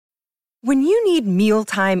When you need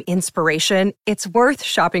mealtime inspiration, it's worth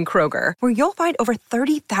shopping Kroger, where you'll find over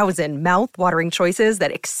 30,000 mouth-watering choices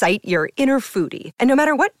that excite your inner foodie. And no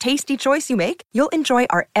matter what tasty choice you make, you'll enjoy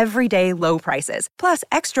our everyday low prices, plus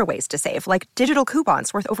extra ways to save, like digital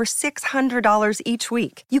coupons worth over $600 each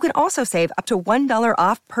week. You can also save up to $1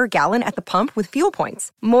 off per gallon at the pump with fuel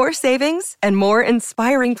points. More savings and more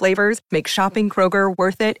inspiring flavors make shopping Kroger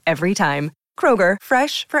worth it every time. Kroger,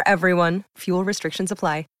 fresh for everyone. Fuel restrictions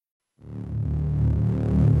apply.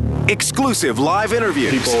 Exclusive live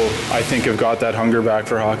interviews. People, I think, have got that hunger back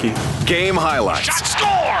for hockey. Game highlights. Shot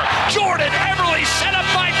score! Jordan Eberle set up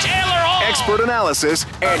by Taylor Hall. Expert analysis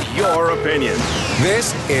and your opinion.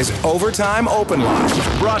 This is Overtime Open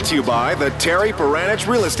Line. Brought to you by the Terry Peranich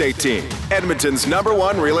Real Estate Team, Edmonton's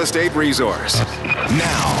 #1 real estate resource.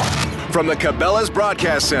 Now, from the Cabela's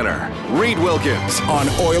Broadcast Center, Reed Wilkins on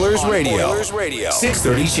Oilers Radio.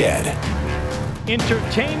 630 CHED.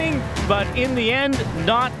 Entertaining, but in the end,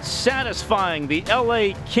 not satisfying. The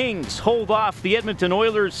LA Kings hold off the Edmonton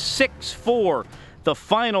Oilers 6-4. The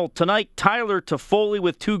final tonight, Tyler Toffoli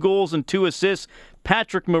with 2 goals and 2 assists.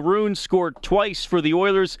 Patrick Maroon scored twice for the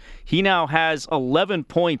Oilers. He now has 11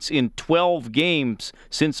 points in 12 games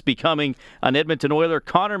since becoming an Edmonton Oiler.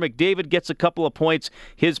 Connor McDavid gets a couple of points.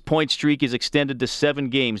 His point streak is extended to 7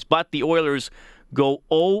 games. But the Oilers go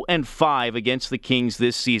 0-5 against the Kings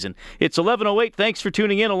this season. It's 11:08. Thanks for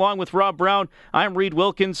tuning in. Along with Rob Brown, I'm Reed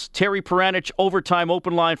Wilkins. Terry Peranich, Overtime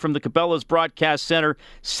Open Line from the Cabela's Broadcast Center,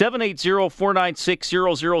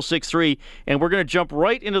 780-496-0063. And we're going to jump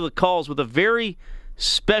right into the calls with a very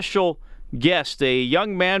special guest, a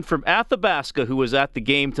young man from Athabasca who was at the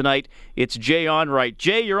game tonight. It's Jay Onrait.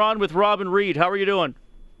 Jay, you're on with Rob and Reed. How are you doing?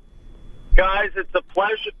 Guys, it's a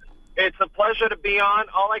pleasure. It's a pleasure to be on.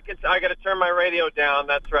 I got to turn my radio down.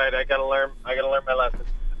 That's right. I got to learn my lesson.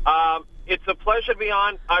 It's a pleasure to be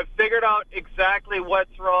on. I've figured out exactly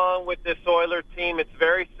what's wrong with this Oiler team. It's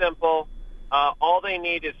very simple. All they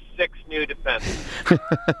need is 6 new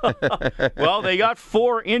defensemen. Well, they got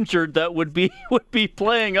 4 injured that would be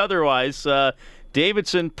playing otherwise.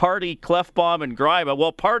 Davidson, Party, Clefbaum, and Greiba.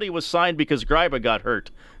 Well, Party was signed because Greiba got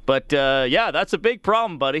hurt. But, yeah, that's a big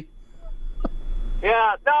problem, buddy.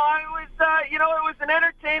 Yeah, no, it was an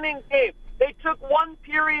entertaining game. They took 1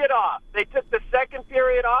 period off. They took the second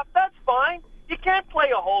period off. That's fine. You can't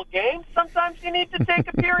play a whole game. Sometimes you need to take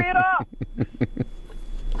a period off.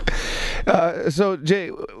 So,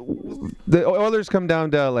 Jay, the Oilers come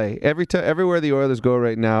down to L.A. Everywhere the Oilers go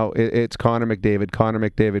right now, it's Connor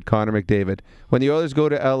McDavid. When the Oilers go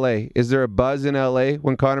to L.A., is there a buzz in L.A.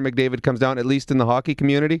 when Connor McDavid comes down, at least in the hockey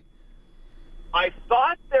community? I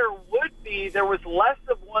thought there would be. There was less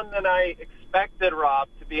of one than I expected, Rob,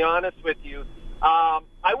 to be honest with you. I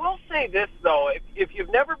will say this, though. If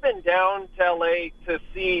you've never been down to L.A. to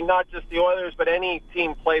see not just the Oilers but any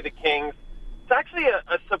team play the Kings, it's actually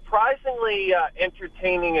a surprisingly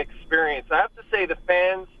entertaining experience. I have to say the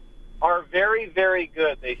fans are very, very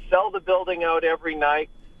good. They sell the building out every night.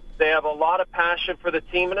 They have a lot of passion for the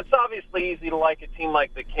team, and it's obviously easy to like a team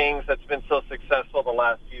like the Kings that's been so successful the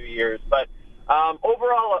last few years. But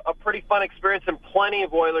overall, a pretty fun experience and plenty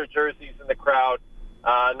of Oiler jerseys in the crowd.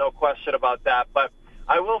 No question about that. But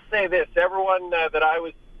I will say this. Everyone that I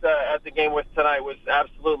was at the game with tonight was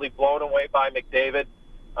absolutely blown away by McDavid,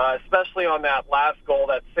 especially on that last goal,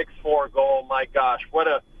 that 6-4 goal. My gosh, what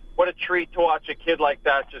a treat to watch a kid like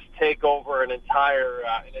that just take over an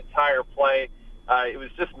entire play. It was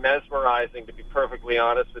just mesmerizing, to be perfectly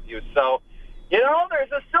honest with you. So,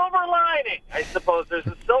 there's a silver lining, I suppose. There's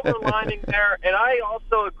a silver lining there. And I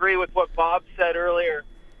also agree with what Bob said earlier.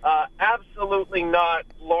 Absolutely not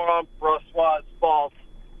Laurent Brossoit's fault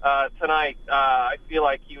tonight. I feel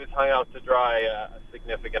like he was hung out to dry a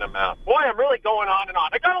significant amount. Boy, I'm really going on and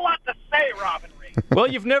on. I got a lot to say, Robin Reed. Well,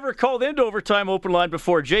 you've never called into Overtime Open Line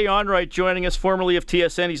before. Jay Onrait joining us, formerly of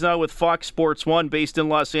TSN. He's now with Fox Sports 1, based in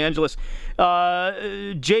Los Angeles.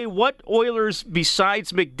 Jay, what Oilers,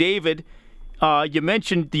 besides McDavid, you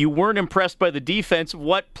mentioned you weren't impressed by the defense.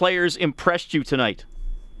 What players impressed you tonight?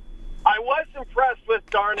 I was impressed with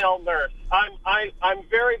Darnell Nurse. I'm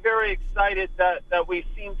very, very excited that we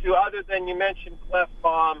seem to, other than you mentioned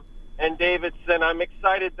Clefbaum and Davidson, I'm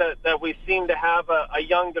excited that we seem to have a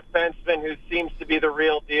young defenseman who seems to be the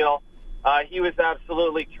real deal. He was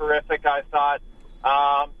absolutely terrific, I thought.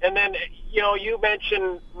 And then, you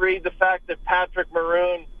mentioned, Reed, the fact that Patrick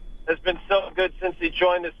Maroon has been so good since he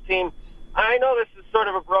joined this team. I know this is sort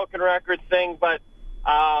of a broken record thing, but,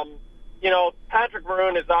 Patrick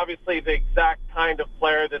Maroon is obviously the exact kind of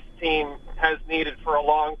player this team has needed for a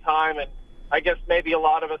long time, and I guess maybe a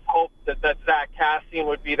lot of us hoped that Zach Kassian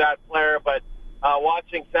would be that player, but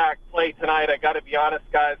watching Zach play tonight, I got to be honest,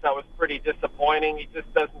 guys, that was pretty disappointing. He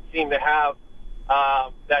just doesn't seem to have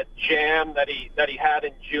that jam that he had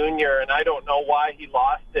in junior, and I don't know why he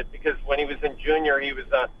lost it, because when he was in junior, he was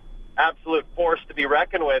an absolute force to be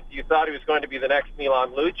reckoned with. You thought he was going to be the next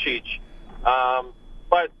Milan Lucic,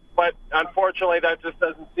 but unfortunately, that just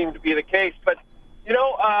doesn't seem to be the case. But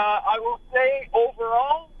I will say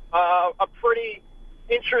overall, a pretty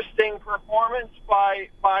interesting performance by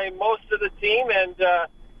most of the team, and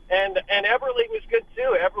Eberle was good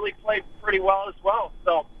too. Eberle played pretty well as well.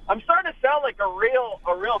 So I'm starting to sound like a real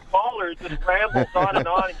caller, just rambles on, and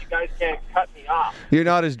you guys can't cut me off. You're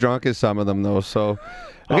not as drunk as some of them, though. So.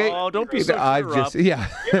 Okay. Oh, don't be so sure, yeah.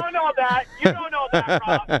 You don't know that. You don't know that,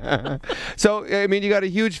 Rob. So, I mean, you got a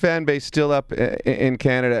huge fan base still up in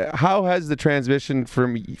Canada. How has the transition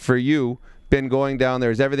for you been going down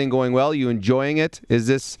there? Is everything going well? Are you enjoying it?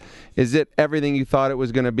 Is it everything you thought it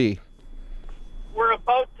was going to be? We're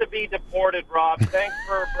about to be deported, Rob. Thanks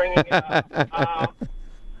for bringing it up.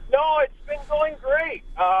 No, it's been going great.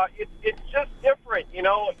 It's just different,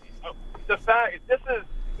 The fact this is.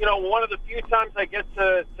 One of the few times I get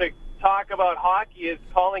to talk about hockey is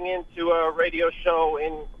calling into a radio show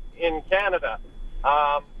in Canada.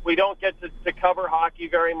 We don't get to cover hockey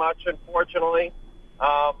very much, unfortunately.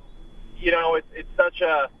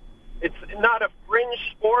 It's not a fringe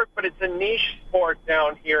sport, but it's a niche sport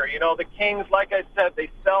down here. The Kings, like I said, they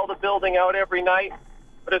sell the building out every night.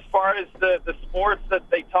 But as far as the sports that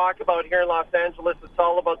they talk about here in Los Angeles, it's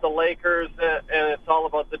all about the Lakers and it's all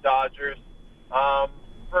about the Dodgers.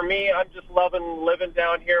 For me, I'm just loving living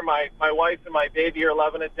down here. My wife and my baby are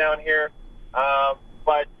loving it down here.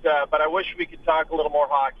 But I wish we could talk a little more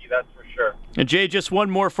hockey, that's for sure. And Jay, just one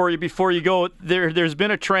more for you before you go. There's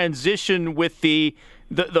been a transition with the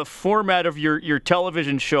format of your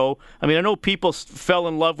television show. I mean, I know people fell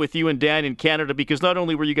in love with you and Dan in Canada because not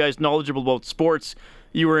only were you guys knowledgeable about sports,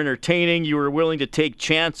 you were entertaining, you were willing to take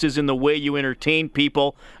chances in the way you entertain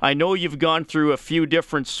people. I know you've gone through a few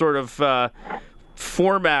different sort of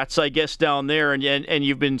formats, I guess, down there, and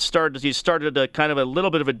you started a kind of a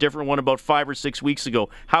little bit of a different one about 5 or 6 weeks ago.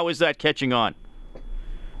 How is that catching on?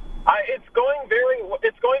 It's going very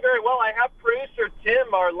well. I have producer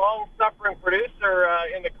Tim, our long-suffering producer,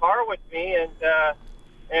 in the car with me, and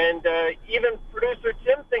even producer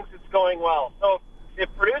Tim thinks it's going well. So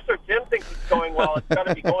if producer Tim thinks it's going well, it's got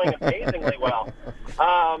to be going amazingly well.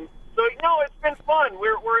 It's been fun.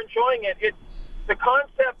 We're enjoying it. The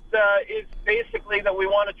concept is basically that we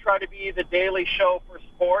want to try to be the daily show for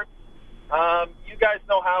sports. You guys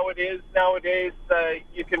know how it is nowadays.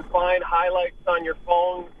 You can find highlights on your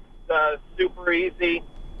phone super easy.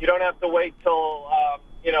 You don't have to wait till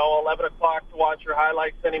 11 o'clock to watch your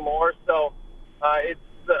highlights anymore. So it's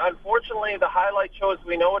unfortunately the highlight show as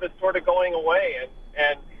we know it is sort of going away,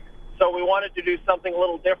 and so we wanted to do something a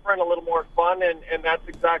little different, a little more fun, and that's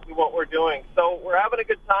exactly what we're doing. So we're having a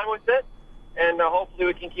good time with it. And hopefully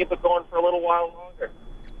we can keep it going for a little while longer.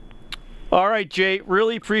 All right, Jay.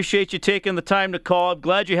 Really appreciate you taking the time to call. I'm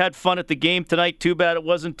glad you had fun at the game tonight. Too bad it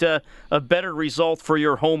wasn't a better result for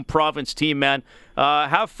your home province team, man.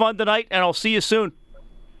 Have fun tonight, and I'll see you soon.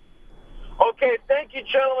 Okay, thank you,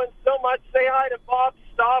 gentlemen, so much. Say hi to Bob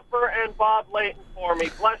Stopper and Bob Layton for me.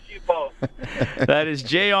 Bless you both. That is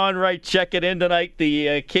Jay Onrait checking in tonight.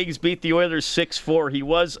 The Kings beat the Oilers 6-4. He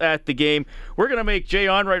was at the game. We're going to make Jay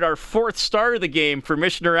Onrait our fourth star of the game for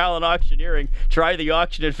Missioner Allen Auctioneering. Try the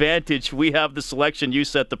auction advantage. We have the selection. You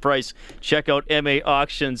set the price. Check out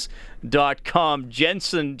maauctions.com.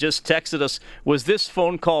 Jensen just texted us, was this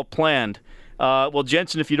phone call planned? Well,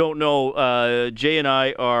 Jensen, if you don't know, Jay and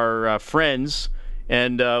I are friends.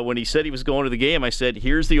 And when he said he was going to the game, I said,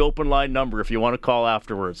 here's the open line number if you want to call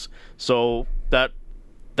afterwards. So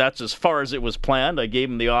that's as far as it was planned. I gave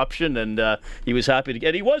him the option, and he was happy to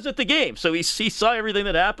get. He was at the game, so he saw everything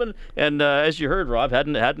that happened. And as you heard, Rob had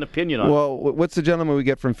an opinion on it. Well, what's the gentleman we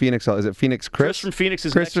get from Phoenix? Is it Phoenix Chris? Chris from Phoenix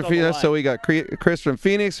is Chris next from on the Phoenix. line. So we got Chris from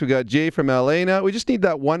Phoenix. We got Jay from LA now. We just need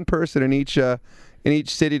that one person in each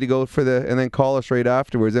city to go for and then call us right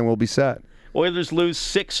afterwards, and we'll be set. Oilers lose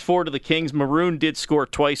 6-4 to the Kings. Maroon did score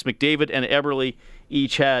twice. McDavid and Eberle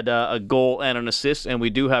each had a goal and an assist, and we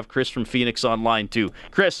do have Chris from Phoenix online too.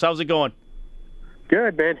 Chris, how's it going?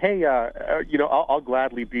 Good, man. Hey, I'll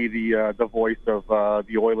gladly be the voice of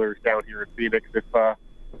the Oilers down here in Phoenix if the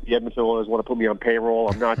Edmonton Oilers want to put me on payroll.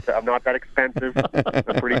 I'm not that expensive.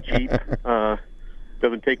 I'm pretty cheap.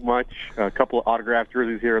 Doesn't take much. A couple of autographed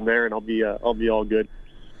jerseys here and there, and I'll be all good.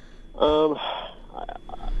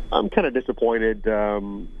 I'm kind of disappointed.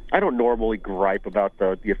 I don't normally gripe about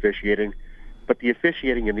the officiating, but the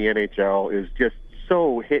officiating in the NHL is just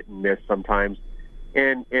so hit and miss sometimes.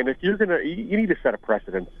 And if you're gonna, you need to set a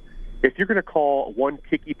precedence. If you're gonna call one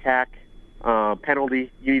ticky-tack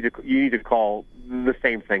penalty, you need to call the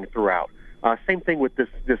same thing throughout. Same thing with this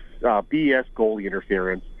BS goalie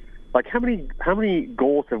interference. Like how many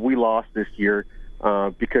goals have we lost this year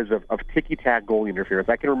because of ticky-tack goalie interference?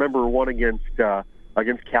 I can remember one against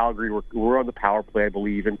Calgary. We're on the power play, I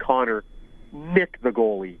believe, and Connor nicked the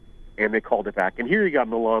goalie, and they called it back. And here you got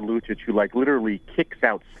Milan Lucic, who like literally kicks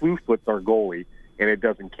out, slew-foots our goalie, and it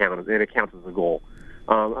doesn't count, and it counts as a goal.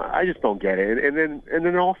 I just don't get it. And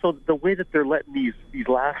then also the way that they're letting these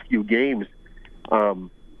last few games.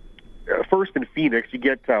 First in Phoenix, you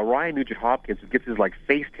get Ryan Nugent-Hopkins, who gets his like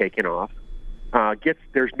face taken off.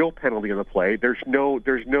 There's no penalty on the play. There's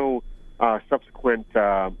no subsequent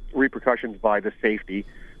repercussions by the safety,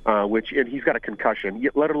 and he's got a concussion.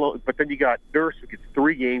 Let alone, but then you got Nurse, who gets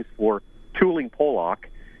 3 games for tooling Pollock,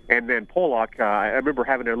 and then Pollock. I remember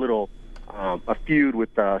having a feud with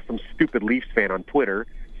some stupid Leafs fan on Twitter,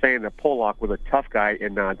 saying that Pollock was a tough guy,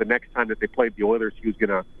 and the next time that they played the Oilers, he was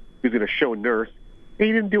gonna show Nurse.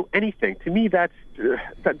 He didn't do anything. To me, that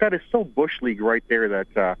is so Bush League right there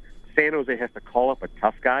that San Jose has to call up a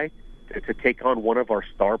tough guy to take on one of our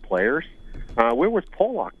star players. Where was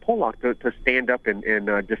Pollock? Pollock to stand up and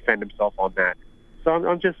defend himself on that. So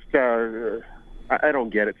I'm just I don't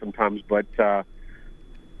get it sometimes, but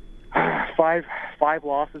five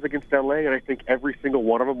losses against LA, and I think every single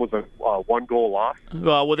one of them was a 1-goal loss.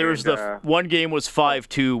 Well, there was one game was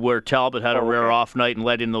 5-2 where Talbot had a rare off night and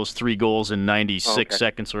let in those 3 goals in 96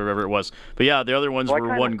 seconds or whatever it was. But yeah, the other ones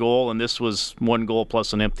were 1 goal, and this was 1 goal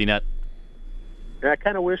plus an empty net. And I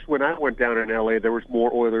kind of wish when I went down in LA there was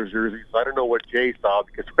more Oilers jerseys. I don't know what Jay saw,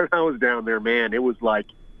 because when I was down there, man, it was black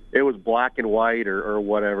and white or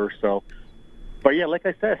whatever. So. But yeah, like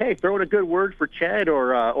I said, hey, throw in a good word for Chad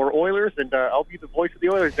or Oilers, and I'll be the voice of the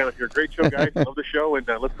Oilers down here. Great show, guys. Love the show, and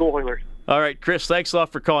let's go Oilers. All right, Chris, thanks a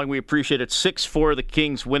lot for calling. We appreciate it. 6-4, the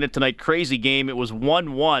Kings win it tonight. Crazy game. It was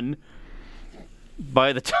 1-1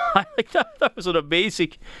 by the time. That was an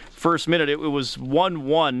amazing first minute. It was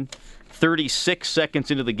 1-1, 36 seconds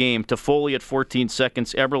into the game. Toffoli at 14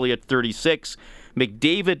 seconds, Eberle at 36.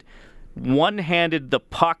 McDavid one-handed the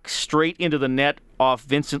puck straight into the net off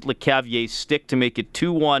Vincent Lecavier's stick to make it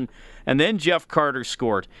 2-1, and then Jeff Carter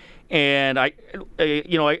scored. And I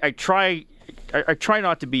try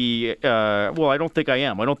not to be. Well, I don't think I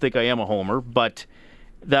am. I don't think I am a homer, but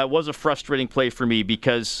that was a frustrating play for me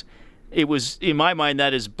because it was, in my mind,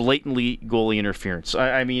 that is blatantly goalie interference.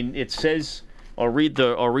 I mean, it says. I'll read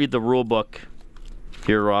the rule book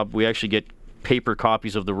here, Rob. We actually get paper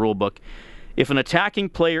copies of the rule book. If an attacking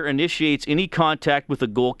player initiates any contact with a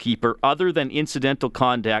goalkeeper other than incidental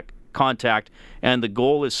contact and the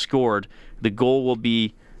goal is scored, the goal will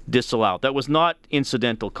be disallowed. That was not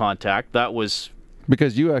incidental contact. That was...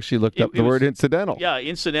 Because you actually looked up the word incidental. Yeah,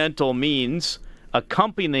 incidental means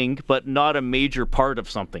accompanying but not a major part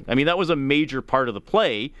of something. I mean, that was a major part of the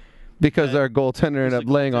play. Because our goaltender ended up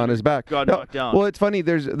laying on his back. Got knocked down. Well, it's funny.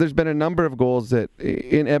 There's been a number of goals that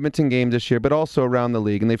in Edmonton games this year, but also around the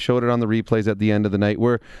league, and they've showed it on the replays at the end of the night,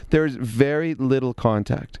 where there's very little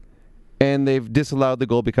contact, and they've disallowed the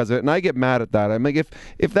goal because of it. And I get mad at that. I'm like, if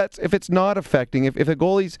it's not affecting, if a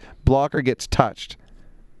goalie's blocker gets touched,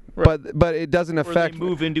 right. but it doesn't affect. Or they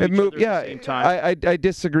move into each other at the same time. I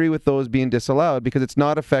disagree with those being disallowed because it's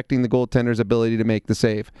not affecting the goaltender's ability to make the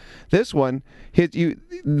save. This one,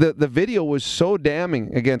 the video was so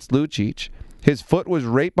damning against Lucic. His foot was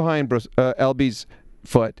right behind LB's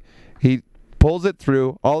foot. He pulls it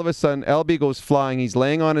through. All of a sudden, LB goes flying. He's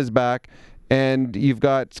laying on his back, and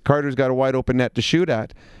Carter's got a wide open net to shoot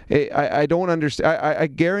at. I don't understand. I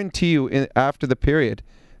guarantee you, after the period,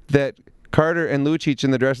 that Carter and Lucic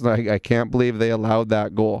in the dressing room, I can't believe they allowed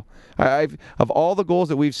that goal. Of all the goals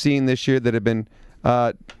that we've seen this year that have been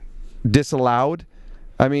disallowed,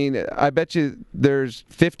 I mean, I bet you there's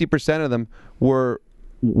 50% of them were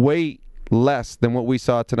way less than what we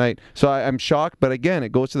saw tonight. So I'm shocked, but again,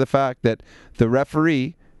 it goes to the fact that the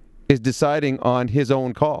referee is deciding on his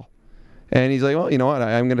own call. And he's like, well, you know what,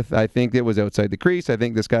 I think it was outside the crease. I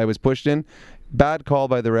think this guy was pushed in. Bad call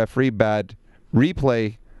by the referee, bad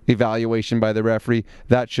replay evaluation by the referee.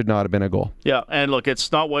 That should not have been a goal. Yeah, and look,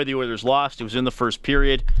 it's not why the Oilers lost. It was in the first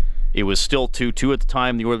period. It was still 2-2 at the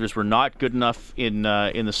time. The Oilers were not good enough in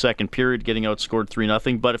the second period, getting outscored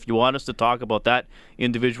 3-0. But if you want us to talk about that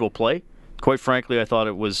individual play, quite frankly, I thought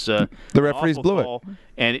it was the referees blew it.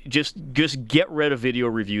 And just get rid of video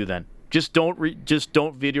review then. Just don't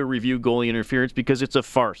video review goalie interference because it's a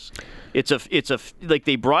farce. It's a like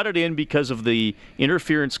they brought it in because of the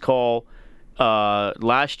interference call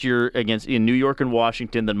last year in New York and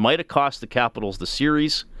Washington that might have cost the Capitals the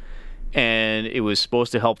series, and it was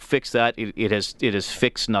supposed to help fix that. It has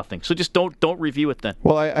fixed nothing. So just don't review it then.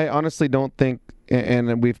 Well, I honestly don't think,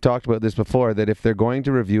 and we've talked about this before, that if they're going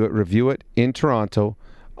to review it in Toronto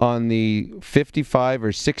on the 55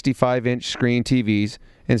 or 65-inch screen TVs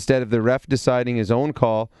instead of the ref deciding his own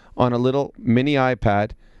call on a little mini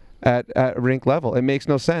iPad at rink level. It makes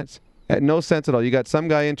no sense. No sense at all. You got some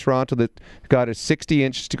guy in Toronto that got a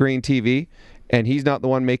 60-inch screen TV, and he's not the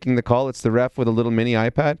one making the call. It's the ref with a little mini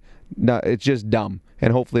iPad. No, it's just dumb.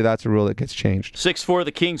 And hopefully that's a rule that gets changed. 6-4,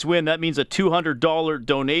 the Kings win. That means a $200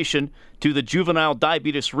 donation to the Juvenile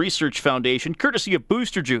Diabetes Research Foundation, courtesy of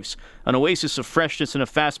Booster Juice, an oasis of freshness in a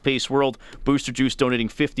fast-paced world. Booster Juice donating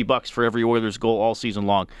 $50 for every Oilers goal all season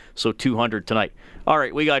long. So $200 tonight. All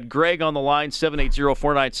right, we got Greg on the line,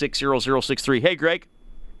 780-496-0063. Hey, Greg.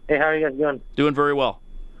 Hey, how are you guys doing? Doing very well.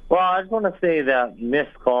 Well, I just want to say that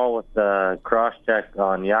missed call with the cross-check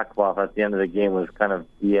on Yakupov at the end of the game was kind of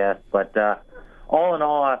BS. But all in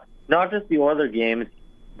all, not just the Oilers games,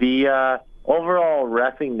 the overall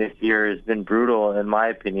reffing this year has been brutal, in my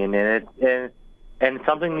opinion, and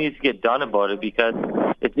something needs to get done about it because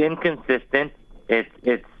it's inconsistent.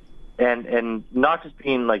 It's not just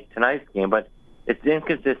being like tonight's game, but it's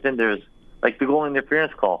inconsistent. There's like the goal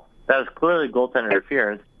interference call. That is clearly goaltender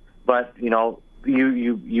interference, but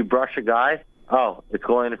you brush a guy, oh, it's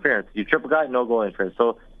goal interference. You trip a guy, no goal interference.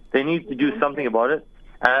 So they need to do something about it.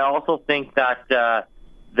 And I also think that the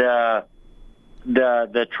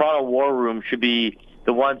Toronto War Room should be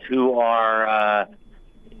the ones who are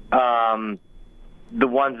the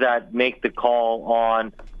ones that make the call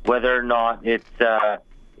on whether or not it's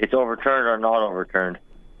overturned or not overturned.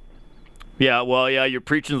 Yeah, well, yeah, you're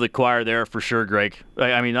preaching to the choir there for sure, Greg.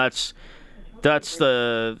 I mean, that's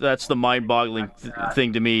the mind-boggling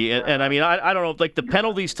thing to me. And I mean, I don't know, like the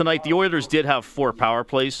penalties tonight, the Oilers did have 4 power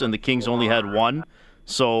plays and the Kings only had 1.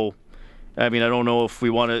 So, I mean, I don't know if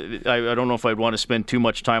I'd want to spend too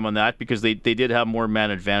much time on that because they did have more man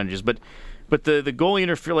advantages. But the goalie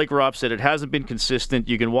interference, like Rob said, it hasn't been consistent.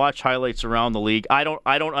 You can watch highlights around the league. I don't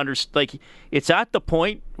understand. Like, it's at the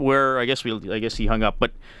point where I guess he hung up,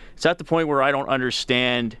 but it's at the point where I don't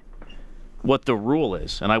understand what the rule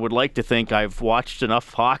is. And I would like to think I've watched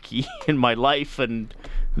enough hockey in my life and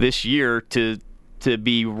this year to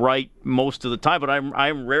be right most of the time, but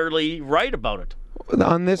I'm rarely right about it.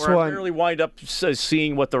 On this one, I rarely wind up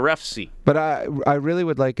seeing what the refs see. But I really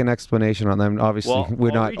would like an explanation on them. Obviously,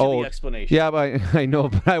 we're not old. The explanation. Yeah, but I know.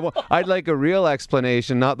 But I'd like a real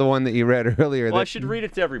explanation, not the one that you read earlier. Well, I should read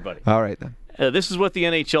it to everybody. All right then. This is what the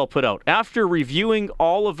NHL put out. After reviewing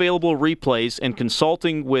all available replays and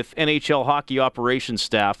consulting with NHL hockey operations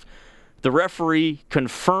staff, the referee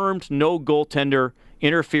confirmed no goaltender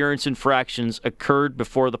interference infractions occurred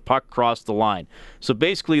before the puck crossed the line. So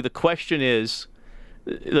basically, the question is,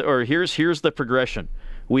 or here's the progression.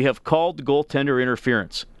 We have called goaltender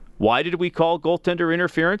interference. Why did we call goaltender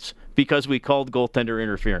interference? Because we called goaltender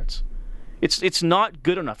interference. It's not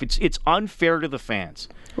good enough. It's unfair to the fans.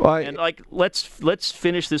 Well, and let's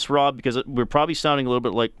finish this, Rob, because we're probably sounding a little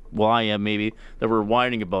bit like, well, I am maybe, that we're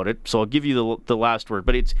whining about it. So I'll give you the last word.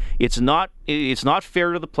 But it's not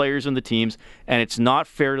fair to the players and the teams, and it's not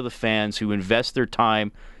fair to the fans who invest their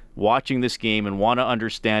time watching this game and want to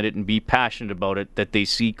understand it and be passionate about it, that they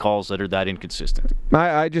see calls that are that inconsistent.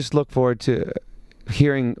 I just look forward to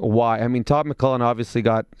hearing why. I mean, Todd McLellan obviously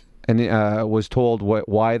got was told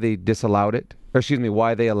why they disallowed it, or excuse me,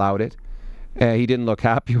 why they allowed it. He didn't look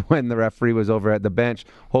happy when the referee was over at the bench.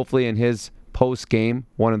 Hopefully in his post-game,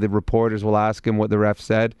 one of the reporters will ask him what the ref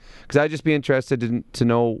said. Because I'd just be interested to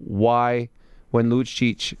know why, when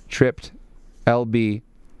Lucic tripped LB,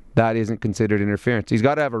 that isn't considered interference. He's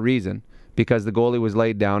got to have a reason, because the goalie was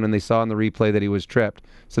laid down and they saw in the replay that he was tripped.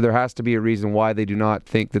 So there has to be a reason why they do not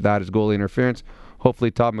think that is goalie interference.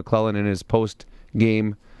 Hopefully Todd McLellan in his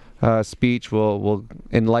post-game speech will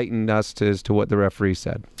enlighten us as to what the referee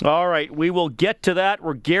said. All right, we will get to that,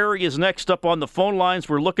 where Gary is next up on the phone lines.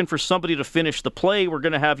 We're looking for somebody to finish the play. We're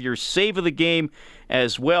going to have your save of the game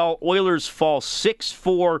as well. Oilers fall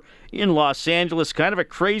 6-4 in Los Angeles. Kind of a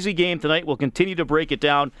crazy game tonight. We'll continue to break it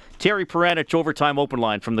down. Terry Peranich, Overtime Open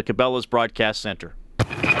Line from the Cabela's Broadcast Center.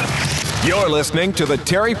 You're listening to the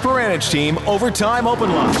Terry Peranich Team Overtime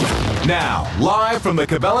Open Line. Now, live from the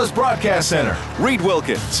Cabela's Broadcast Center, Reed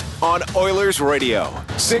Wilkins on Oilers Radio,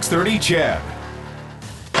 630 CHED.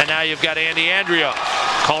 And now you've got Andy Andrea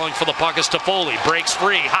calling for the puck as Toffoli breaks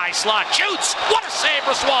free, high slot, shoots. What a save,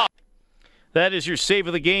 Brossoit. That is your save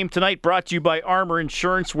of the game tonight, brought to you by Armor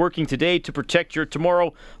Insurance, working today to protect your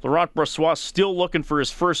tomorrow. Laurent Brossoit still looking for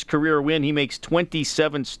his first career win. He makes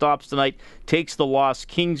 27 stops tonight, takes the loss.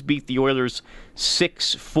 Kings beat the Oilers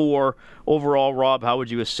 6-4. Overall, Rob, how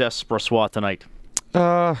would you assess Brossoit tonight?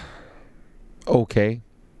 Okay.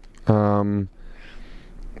 There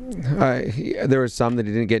was some that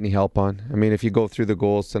he didn't get any help on. I mean, if you go through the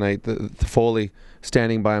goals tonight, the Foley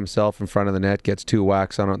standing by himself in front of the net gets 2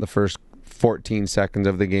 whacks on it in the first 14 seconds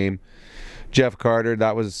of the game. Jeff Carter,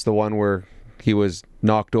 that was the one where he was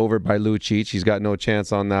knocked over by Lucic. He's got no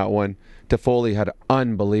chance on that one. Toffoli had an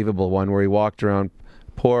unbelievable one where he walked around.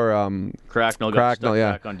 Poor Cracknell got stuck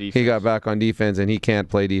back on defense. He got back on defense, and he can't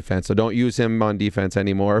play defense, so don't use him on defense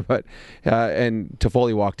anymore. But and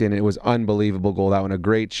Toffoli walked in, and it was unbelievable goal. That one, a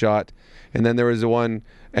great shot. And then there was the one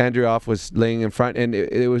Andrioff was laying in front, and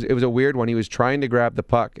it was a weird one. He was trying to grab the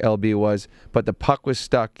puck, LB was, but the puck was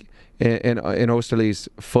stuck in Osterley's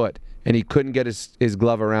foot, and he couldn't get his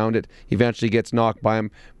glove around it. He eventually gets knocked by him.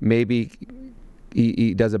 Maybe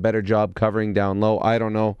he does a better job covering down low. I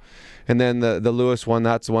don't know. And then the Lewis one,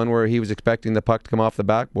 that's the one where he was expecting the puck to come off the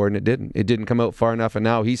backboard, and it didn't. It didn't come out far enough, and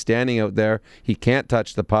now he's standing out there. He can't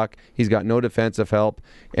touch the puck. He's got no defensive help,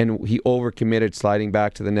 and he overcommitted sliding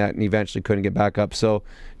back to the net, and eventually couldn't get back up. So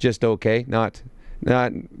just okay. Not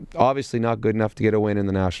obviously not good enough to get a win in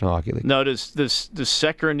the National Hockey League. Now, does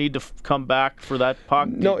Sekera need to come back for that puck?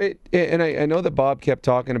 No, and I know that Bob kept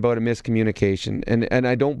talking about a miscommunication, and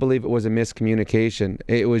I don't believe it was a miscommunication.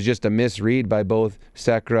 It was just a misread by both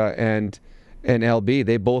Sekera and LB.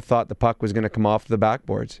 They both thought the puck was going to come off the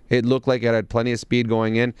backboards. It looked like it had plenty of speed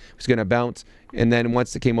going in. It was going to bounce, and then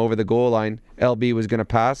once it came over the goal line, LB was going to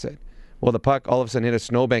pass it. Well, the puck all of a sudden hit a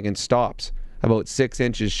snowbank and stops about 6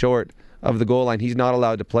 inches short of the goal line. He's not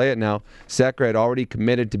allowed to play it now. Sekera had already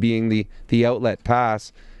committed to being the outlet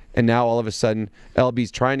pass, and now all of a sudden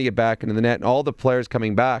LB's trying to get back into the net, and all the players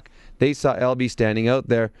coming back, they saw LB standing out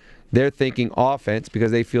there. They're thinking offense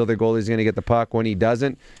because they feel their goalie's going to get the puck. When he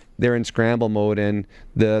doesn't, they're in scramble mode, and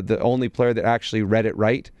the only player that actually read it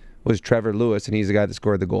right was Trevor Lewis, and he's the guy that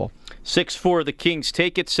scored the goal. 6-4, the Kings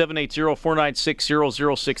take it.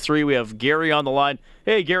 780-496-0063. We have Gary on the line.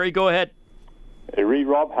 Hey, Gary, go ahead. Hey, Reed,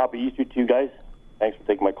 Rob, happy Easter to you guys. Thanks for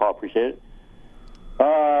taking my call. Appreciate it.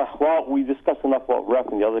 Well, we discussed enough about ref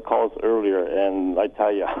and the other calls earlier, and I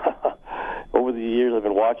tell you, over the years I've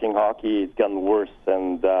been watching hockey, it's gotten worse,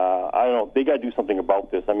 and I don't know, they got to do something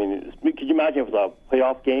about this. I mean, could you imagine if it was a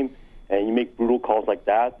playoff game and you make brutal calls like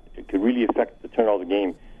that? It could really affect the turnout of the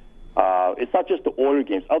game. It's not just the Oilers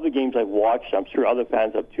games. Other games I've watched, I'm sure other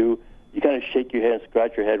fans have too, you kind of shake your head and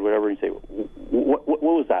scratch your head, whatever, and say, what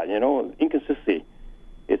was that? You know, inconsistency.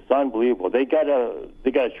 It's unbelievable. They gotta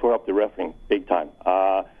shore up the refereeing big time.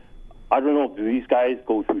 I don't know. Do these guys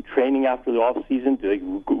go through training after the off season? Do they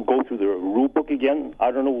go through the rule book again?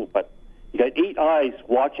 I don't know. But you got 8 eyes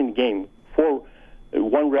watching the game,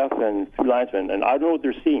 1 ref and 2 linesmen, and I don't know what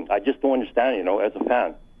they're seeing. I just don't understand. You know, as a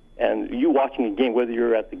fan, and you watching a game, whether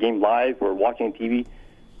you're at the game live or watching TV.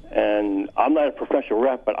 And I'm not a professional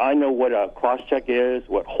ref, but I know what a cross-check is,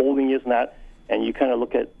 what holding is, and that. And you kind of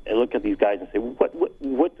look at these guys and say,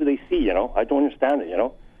 what do they see? You know, I don't understand it. You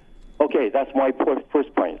know. Okay, that's my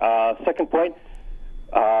first point. Second point,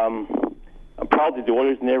 I'm proud that the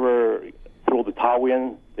Oilers never throw the towel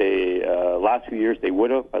in. They last few years they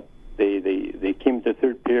would have, but they came to the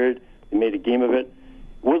third period. They made a game of it. It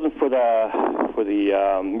wasn't for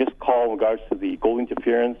the missed call in regards to the goal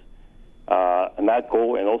interference. And that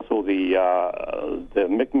goal, and also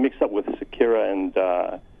the mix-up with Sekera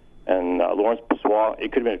and Laurent Brossoit,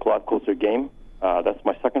 it could have been a lot closer game. That's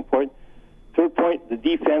my second point. Third point, the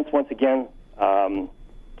defense, once again, you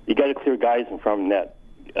got to clear guys in front of net.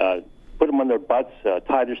 Put them on their butts,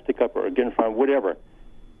 tie their stick up, or get in front, whatever.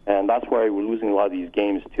 And that's why we're losing a lot of these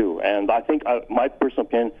games, too. And I think, my personal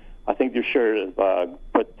opinion, I think they should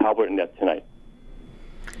put Talbot in net tonight.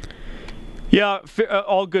 Yeah,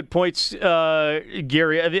 all good points,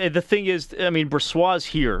 Gary. The thing is, I mean, Brossoit's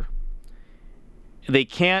here. They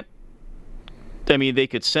can't, I mean, they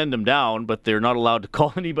could send him down, but they're not allowed to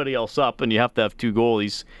call anybody else up, and you have to have 2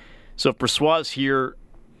 goalies. So if Brossoit's here,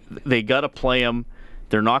 they got to play him.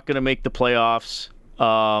 They're not going to make the playoffs.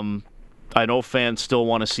 I know fans still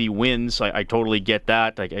want to see wins. I totally get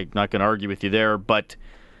that. I'm not going to argue with you there, but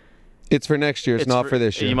it's for next year. It's not for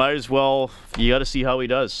this year. You might as well. You got to see how he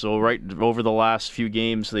does. So right over the last few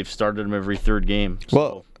games, they've started him every third game. So.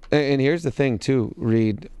 Well, and here's the thing too,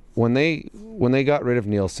 Reed. When they got rid of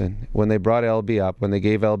Nielsen, when they brought LB up, when they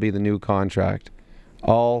gave LB the new contract,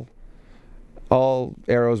 all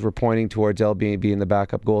arrows were pointing towards LB being the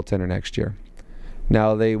backup goaltender next year.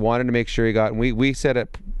 Now, they wanted to make sure he got, and we said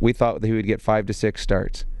it, we thought that he would get 5 to 6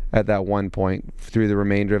 starts at that one point through the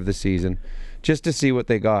remainder of the season, just to see what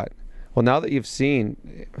they got. Well, now that you've seen,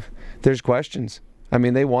 there's questions. I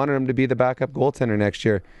mean, they wanted him to be the backup goaltender next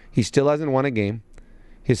year. He still hasn't won a game.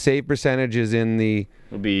 His save percentage is in the...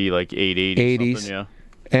 It'll be like 80s. Yeah.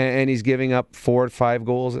 And he's giving up 4 or 5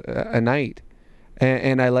 goals a night.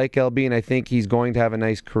 And I like LB, and I think he's going to have a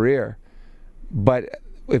nice career. But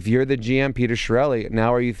if you're the GM, Peter Chiarelli,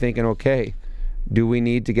 now are you thinking, okay, do we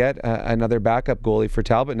need to get another backup goalie for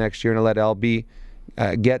Talbot next year and let LB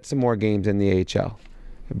get some more games in the AHL?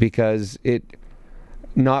 Because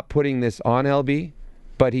not putting this on LB,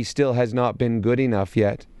 but he still has not been good enough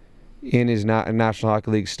yet in his National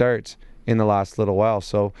Hockey League starts in the last little while.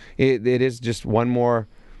 So it is just one more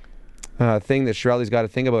thing that Chiarelli's got to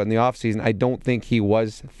think about in the offseason. I don't think he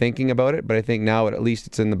was thinking about it, but I think now at least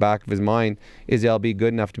it's in the back of his mind. Is LB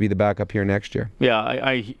good enough to be the backup here next year? Yeah,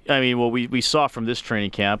 I mean, well, we saw from this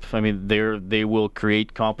training camp, I mean, they will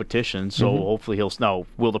create competition, so hopefully now,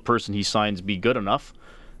 will the person he signs be good enough?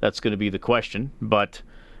 That's going to be the question, but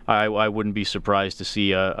I wouldn't be surprised to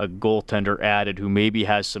see a goaltender added who maybe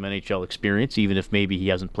has some NHL experience, even if maybe he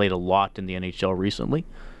hasn't played a lot in the NHL recently,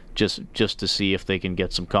 just to see if they can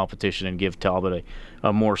get some competition and give Talbot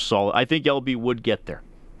a more solid... I think LB would get there.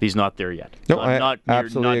 He's not there yet. No, I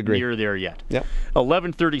absolutely agree. Near there yet. Yep.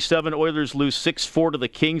 11:37, Oilers lose 6-4 to the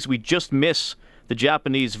Kings. We just miss the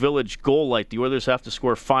Japanese Village goal light. The Oilers have to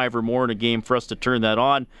score 5 or more in a game for us to turn that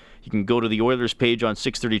on. You can go to the Oilers page on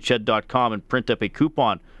 630ched.com and print up a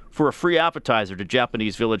coupon for a free appetizer to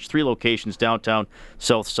Japanese Village. 3 locations, downtown,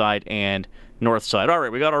 south side, and north side. All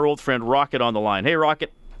right, we got our old friend Rocket on the line. Hey,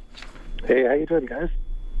 Rocket. Hey, how you doing, guys?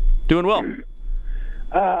 Doing well.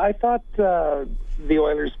 I thought the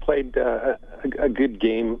Oilers played a good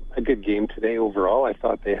game today overall. I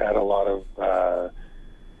thought they had a lot of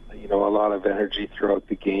energy throughout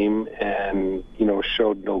the game, and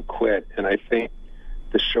showed no quit. And I think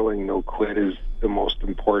the showing no quit is the most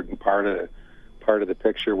important part of the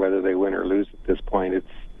picture, whether they win or lose at this point.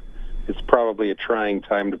 It's probably a trying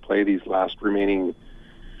time to play these last remaining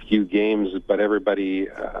few games, but everybody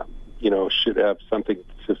should have something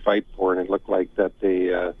to fight for, and it looked like that they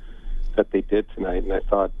did tonight. And I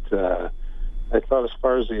thought as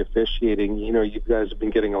far as the officiating, you guys have been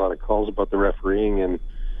getting a lot of calls about the refereeing, and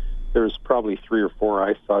there was probably 3 or 4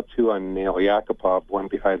 I saw. 2 on Nail Yakupov, one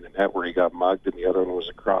behind the net where he got mugged, and the other one was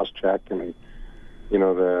a cross check. And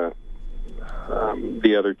the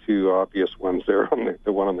other 2 obvious ones there, on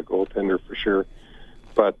the one on the goaltender for sure.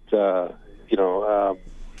 But I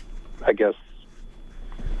guess,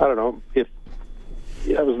 I don't know, if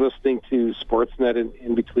I was listening to Sportsnet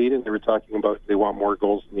in between, and they were talking about they want more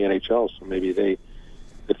goals in the NHL, so maybe the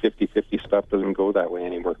 50-50 stuff doesn't go that way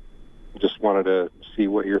anymore. Just wanted to see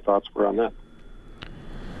what your thoughts were on that.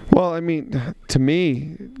 Well, I mean, to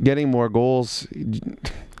me, getting more goals,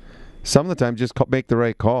 some of the time just make the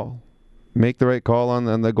right call. Make the right call on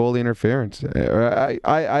the goalie interference.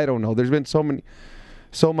 I don't know. There's been so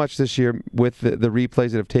much this year with the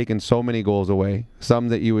replays that have taken so many goals away. Some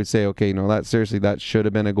that you would say, okay, no, that should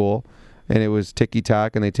have been a goal, and it was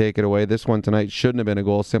ticky-tack, and they take it away. This one tonight shouldn't have been a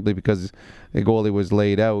goal simply because the goalie was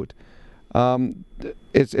laid out.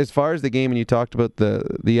 As far as the game, and you talked about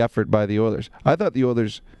the effort by the Oilers, I thought the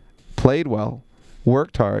Oilers played well,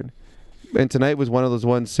 worked hard, and tonight was one of those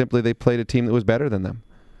ones simply they played a team that was better than them.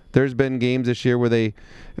 There's been games this year where the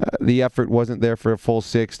effort wasn't there for a full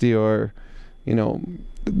 60, or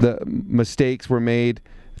the mistakes were made.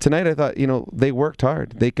 Tonight I thought they worked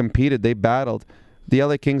hard, they competed, they battled. The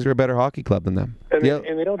LA Kings are a better hockey club than them. And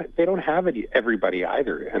they don't have everybody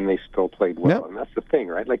either, and they still played well. Yep. And that's the thing,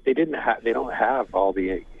 right? Like they don't have all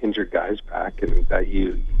the injured guys back, and that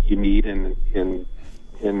you need in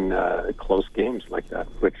close games like that,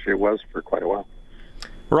 which it was for quite a while.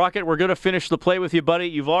 Rocket, we're going to finish the play with you, buddy.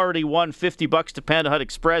 You've already won $50 to Panda Hut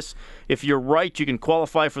Express. If you're right, you can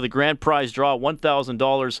qualify for the grand prize draw,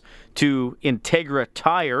 $1,000 to Integra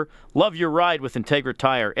Tire. Love your ride with Integra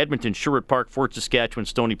Tire. Edmonton, Sherwood Park, Fort Saskatchewan,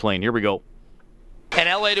 Stony Plain. Here we go. And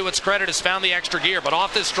LA, to its credit, has found the extra gear. But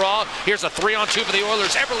off this draw, here's a 3-on-2 for the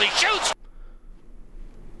Oilers. Eberle shoots!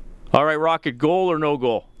 All right, Rocket, goal or no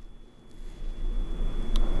goal?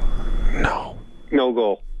 No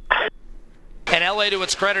goal. And LA, to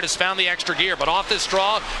its credit, has found the extra gear. But off this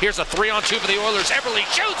draw, here's a 3-on-2 for the Oilers. Eberle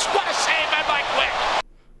shoots! What a save by Quick!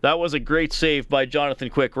 That was a great save by Jonathan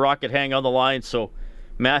Quick. Rocket, hang on the line so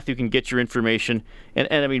Matthew can get your information. And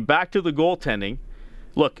I mean, back to the goaltending.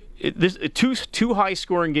 Look, this two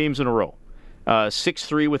high-scoring games in a row.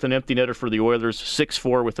 6-3 with an empty netter for the Oilers,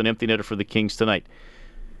 6-4 with an empty netter for the Kings tonight.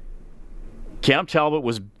 Cam Talbot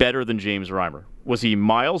was better than James Reimer. Was he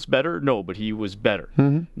miles better? No, but he was better.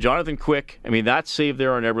 Jonathan Quick, I mean, that save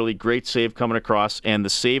there on Eberle, great save coming across, and the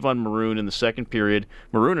save on Maroon in the second period.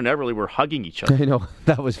 Maroon and Eberle were hugging each other. I know,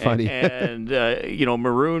 that was funny. And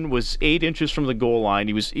Maroon was 8 inches from the goal line.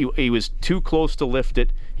 He was too close to lift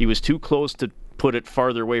it. He was too close to put it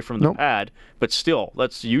farther away from the pad. But still,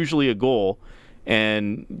 that's usually a goal.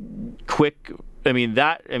 And Quick,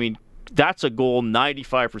 that's a goal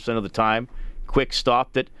 95% of the time. Quick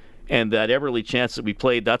stopped it. And that Eberle chance that we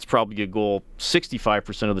played, that's probably a goal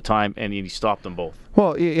 65% of the time, and he stopped them both.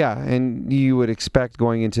 Well, yeah, and you would expect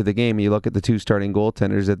going into the game, you look at the 2 starting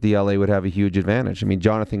goaltenders, that the LA would have a huge advantage. I mean,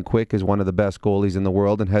 Jonathan Quick is one of the best goalies in the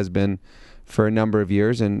world and has been for a number of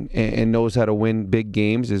years and knows how to win big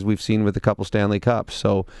games, as we've seen with a couple Stanley Cups.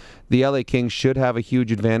 So the LA Kings should have a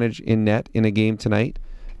huge advantage in net in a game tonight,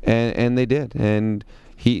 and they did. And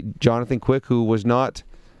Jonathan Quick, who was not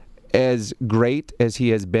as great as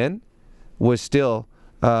he has been, was still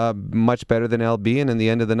much better than LB, and in the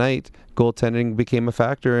end of the night, goaltending became a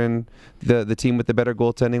factor, and the team with the better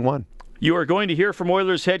goaltending won. You are going to hear from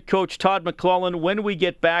Oilers head coach Todd McLellan when we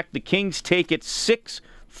get back. The Kings take it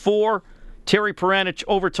 6-4. Terry Peranich,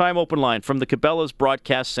 Overtime Open Line from the Cabela's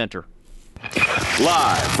Broadcast Center.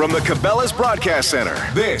 Live from the Cabela's Broadcast Center,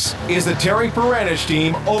 this is the Terry Peranich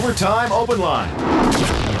Team Overtime Open Line.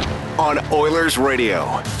 On Oilers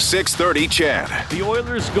Radio, 630 CHED. The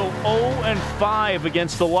Oilers go 0-5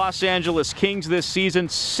 against the Los Angeles Kings this season.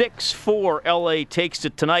 6-4. LA takes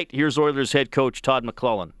it tonight. Here's Oilers head coach Todd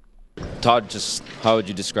McLellan. Todd, just how would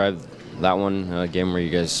you describe that one game where you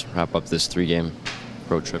guys wrap up this 3-game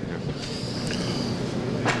road trip here?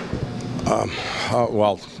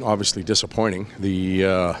 Well, obviously disappointing.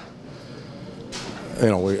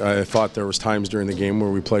 I thought there was times during the game where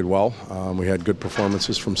we played well. We had good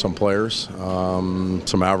performances from some players,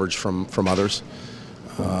 some average from others.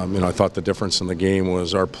 I thought the difference in the game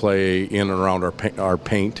was our play in and around our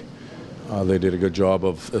paint. They did a good job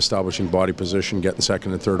of establishing body position, getting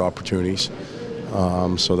second and third opportunities.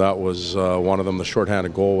 So that was one of them. The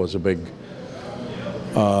shorthanded goal was a big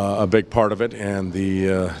part of it, and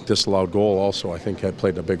the disallowed goal also, I think, had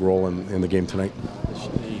played a big role in the game tonight.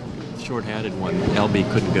 Short-handed one.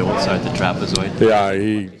 LB couldn't go inside the trapezoid. Yeah,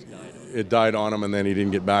 it died on him, and then he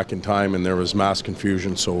didn't get back in time, and there was mass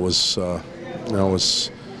confusion. So it was, it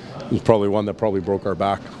was probably one that probably broke our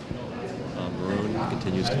back. Maroon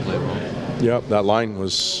continues to play well. Yeah, that line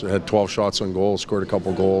had 12 shots on goal, scored a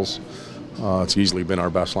couple goals. It's easily been our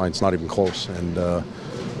best line. It's not even close, and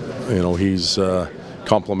he's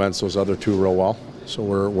complements those other 2 real well. So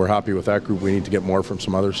we're happy with that group. We need to get more from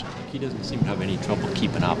some others. He doesn't seem to have any trouble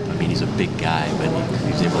keeping up. I mean, he's a big guy, but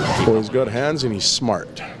he's able to keep up. Well, he's got hands and he's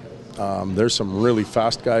smart. There's some really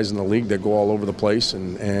fast guys in the league that go all over the place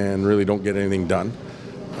and really don't get anything done.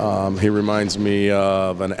 He reminds me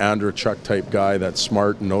of an Andreychuk type guy that's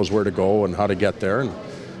smart and knows where to go and how to get there,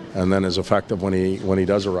 and then is effective when he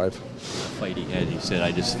does arrive. Fight he had, he said,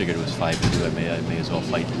 I just figured it was 5-2. I may as well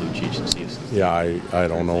fight Lucic and see if... Yeah, I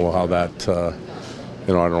don't know how that... I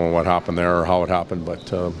don't know what happened there or how it happened,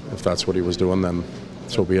 but if that's what he was doing, then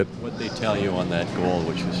so be it. What did they tell you on that goal,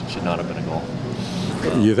 which should not have been a goal?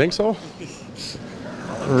 You think so?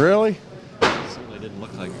 Really? It certainly didn't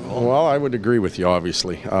look like a goal. Well, I would agree with you,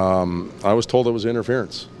 obviously. I was told it was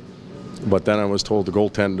interference, but then I was told the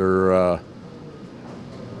goaltender,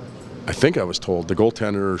 I think I was told the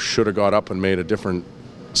goaltender should have got up and made a different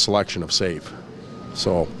selection of save.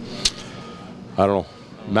 So, I don't know.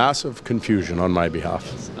 Massive confusion on my behalf.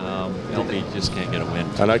 LB just can't get a win.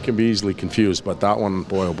 And I can be easily confused, but that one,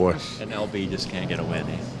 boy, oh boy. And LB just can't get a win,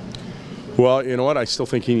 eh? Well, you know what? I still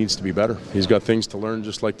think he needs to be better. He's got things to learn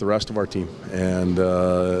just like the rest of our team. And,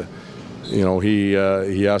 he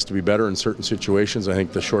has to be better in certain situations. I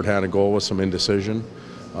think the shorthanded goal was some indecision.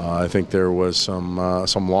 I think there was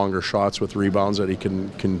some longer shots with rebounds that he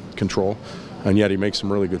can control. And yet he makes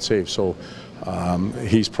some really good saves. So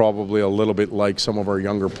he's probably a little bit like some of our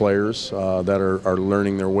younger players that are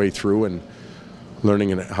learning their way through and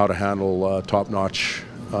learning how to handle top-notch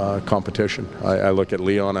competition. I look at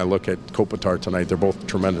Leon, I look at Kopitar tonight. They're both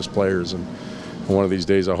tremendous players, and one of these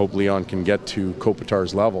days I hope Leon can get to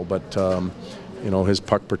Kopitar's level, but his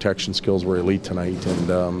puck protection skills were elite tonight,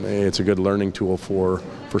 and it's a good learning tool for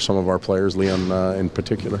some of our players, Leon in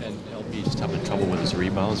particular. And LB just having trouble with his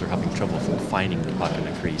rebounds or having trouble finding the puck in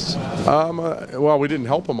the crease? Well, we didn't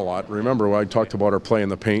help him a lot. Remember, I talked about our play in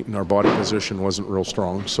the paint, and our body position wasn't real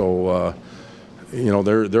strong, so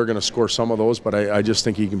they're going to score some of those, but I just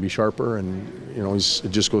think he can be sharper, and it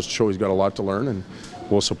just goes to show he's got a lot to learn, and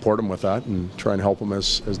we'll support him with that and try and help him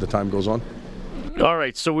as the time goes on. All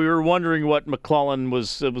right, so we were wondering what McLellan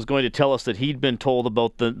was going to tell us that he'd been told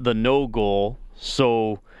about the no goal.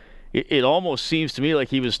 So it almost seems to me like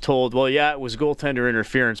he was told, well, yeah, it was goaltender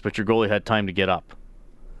interference, but your goalie had time to get up.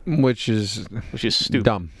 Which is stupid.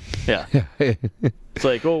 Dumb. Yeah. It's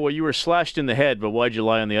like, oh, well, you were slashed in the head, but why'd you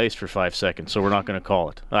lie on the ice for 5 seconds? So we're not going to call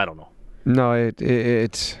it. I don't know. No,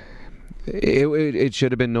 it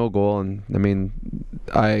should have been no goal, and I mean,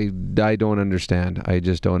 I don't understand. I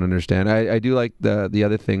just don't understand. I do like the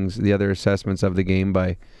other things, the other assessments of the game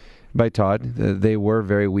by Todd. They were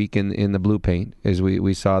very weak in the blue paint, as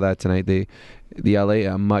we saw that tonight. The LA,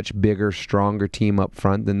 a much bigger, stronger team up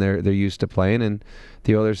front than they're used to playing, and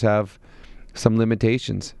the Oilers have some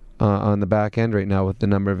limitations on the back end right now with the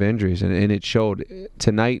number of injuries, and it showed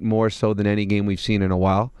tonight more so than any game we've seen in a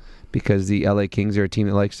while, because the LA Kings are a team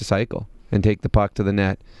that likes to cycle and take the puck to the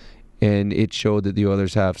net, and it showed that the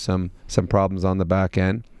Oilers have some problems on the back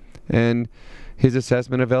end. And his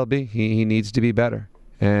assessment of LB, he needs to be better,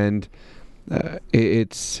 and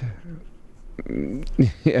it's.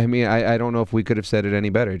 I mean, I don't know if we could have said it any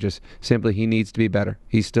better. Just simply, he needs to be better.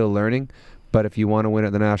 He's still learning, but if you want to win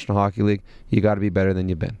at the National Hockey League, you got to be better than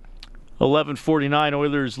you've been. 11:49,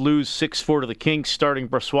 Oilers lose 6-4 to the Kings. Starting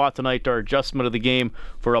Brossoit tonight, our adjustment of the game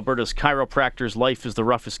for Alberta's chiropractors. Life is the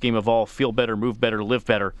roughest game of all. Feel better, move better, live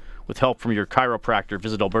better with help from your chiropractor.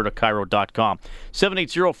 Visit albertachiro.com.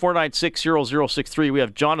 780-496-0063. We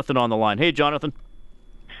have Jonathan on the line. Hey, Jonathan.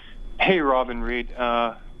 Hey, Robin Reed.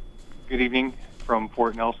 Good evening from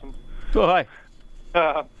Fort Nelson. Oh, hi.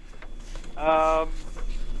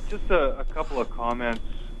 Just a couple of comments.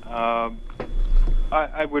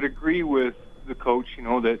 I would agree with the coach,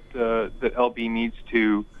 that LB needs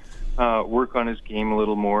to work on his game a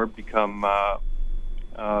little more, become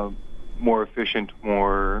more efficient,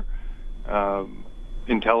 more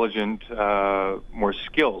intelligent, more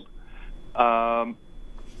skilled.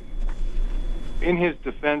 In his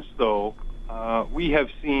defense, though, we have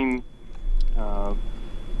seen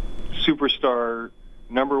superstar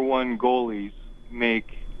number one goalies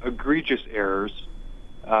make egregious errors.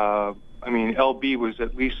 I mean, LB was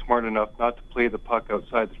at least smart enough not to play the puck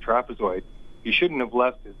outside the trapezoid. He shouldn't have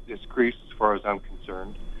left his crease, as far as I'm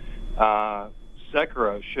concerned.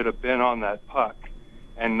 Sekera should have been on that puck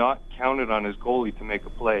and not counted on his goalie to make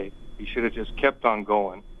a play. He should have just kept on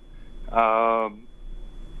going, or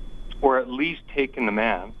at least taken the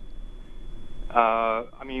man. I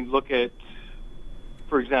mean, look at,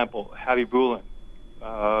 for example, Hattie Boulin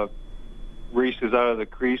races out of the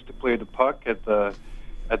crease to play the puck at the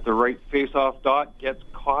right face-off dot, gets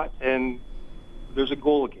caught, and there's a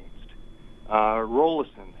goal against.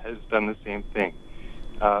 Rolison has done the same thing.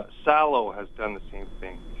 Salo has done the same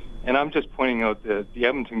thing. And I'm just pointing out the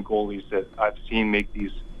Edmonton goalies that I've seen make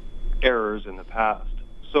these errors in the past.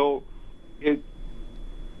 So it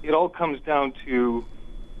all comes down to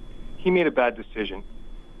he made a bad decision.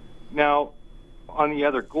 Now, on the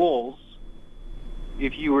other goals,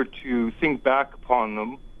 if you were to think back upon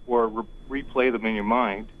them or replay them in your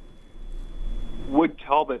mind, would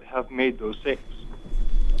Talbot have made those saves?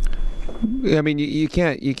 I mean, you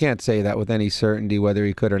can't say that with any certainty whether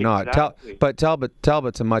he could or Exactly. not. But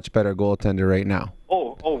Talbot's a much better goaltender right now.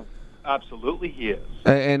 Oh, absolutely he is.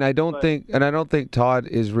 And I don't think Todd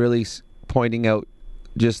is really pointing out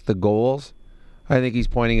just the goals. I think he's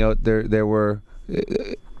pointing out there were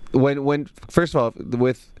when first of all,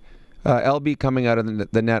 with LB coming out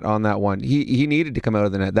of the net on that one, he needed to come out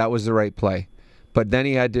of the net. That was the right play. But then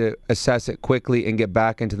he had to assess it quickly and get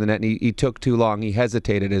back into the net. And he took too long. He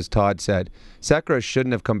hesitated, as Todd said. Sekera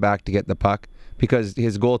shouldn't have come back to get the puck because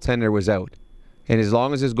his goaltender was out. And as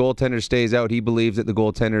long as his goaltender stays out, he believes that the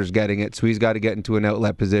goaltender is getting it, so he's got to get into an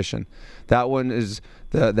outlet position. That one is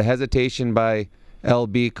the hesitation by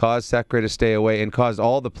LB caused Sekera to stay away and caused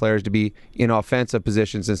all the players to be in offensive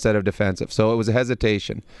positions instead of defensive. So it was a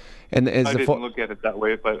hesitation. And I didn't look at it that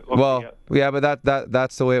way, but okay, well, yeah, but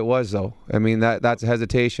that's the way it was, though. I mean, that's a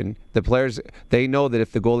hesitation. The players, they know that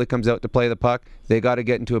if the goalie comes out to play the puck, they got to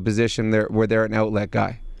get into a position where they're an outlet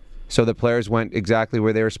guy. So the players went exactly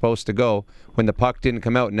where they were supposed to go. When the puck didn't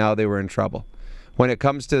come out, now they were in trouble. When it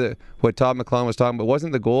comes to what Todd McLellan was talking about,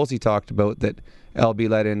 wasn't the goals he talked about that LB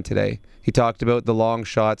let in today. He talked about the long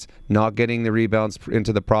shots, not getting the rebounds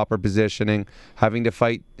into the proper positioning, having to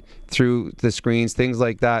fight through the screens, things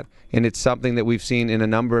like that. And it's something that we've seen in a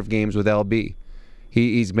number of games with LB.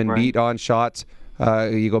 He's been beat on shots.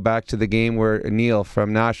 You go back to the game where Neil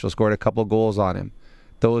from Nashville scored a couple goals on him.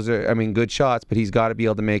 Those are, good shots, but he's got to be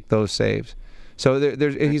able to make those saves. So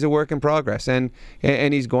he's a work in progress, and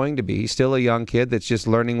he's going to be. He's still a young kid that's just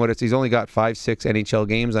learning what it's. He's only got 5-6 NHL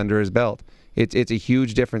games under his belt. it's a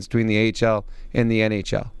huge difference between the AHL and the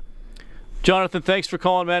NHL. Jonathan, thanks for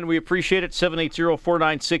calling, man. We appreciate it.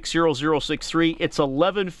 780-496-0063. It's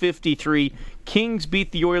 11:53. Kings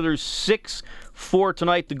beat the Oilers 6-4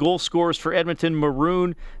 tonight. The goal scorers for Edmonton: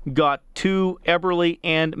 Maroon got 2, Eberle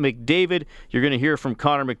and McDavid. You're going to hear from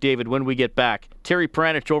Connor McDavid when we get back. Terry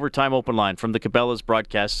Peranich, Overtime Open Line from the Cabela's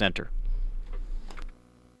Broadcast Center.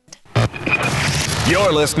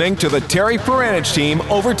 You're listening to the Terry Peranich Team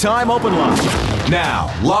Overtime Open Line.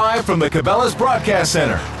 Now, live from the Cabela's Broadcast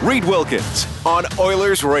Center, Reed Wilkins on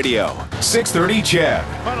Oilers Radio, 630 CHED.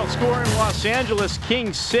 Final score in Los Angeles,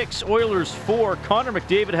 Kings 6, Oilers 4. Connor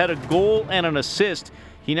McDavid had a goal and an assist.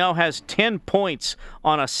 He now has 10 points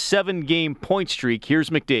on a 7-game point streak. Here's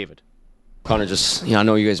McDavid. Connor, I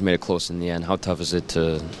know you guys made it close in the end. How tough is it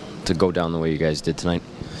to go down the way you guys did tonight?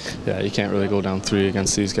 Yeah, you can't really go down 3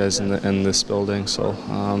 against these guys in this building. So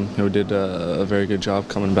we did a very good job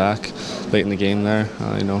coming back late in the game there.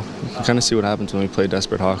 You can kind of see what happens when we play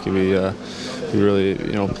desperate hockey. We really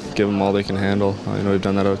give them all they can handle. We've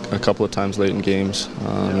done that a couple of times late in games.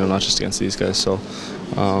 Not just against these guys. So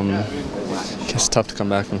it's tough to come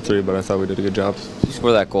back from 3, but I thought we did a good job. You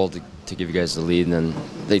scored that goal to give you guys the lead, and then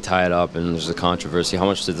they tie it up, and there's a controversy. How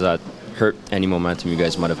much did that hurt any momentum you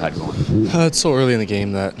guys might have had going? It's so early in the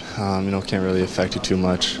game that can't really affect you too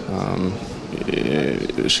much.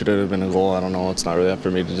 Should it have been a goal? I don't know. It's not really up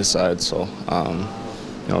for me to decide. So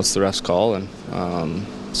it's the ref's call, and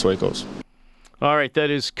that's the way it goes. All right, that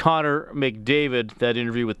is Connor McDavid, that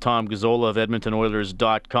interview with Tom Gazzola of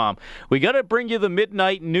EdmontonOilers.com. We got to bring you the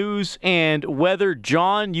midnight news and weather.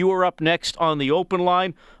 John, you are up next on the open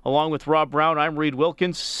line. Along with Rob Brown, I'm Reed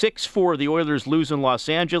Wilkins. 6-4, the Oilers lose in Los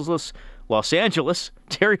Angeles.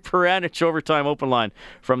 Terry Peranich, Overtime Open Line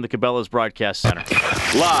from the Cabela's Broadcast Center.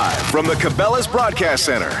 Live from the Cabela's Broadcast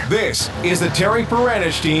Center, this is the Terry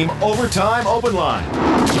Peranich Team Overtime Open Line.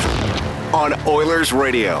 On Oilers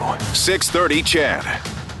Radio, 630 CHED.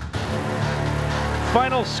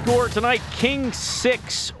 Final score tonight, Kings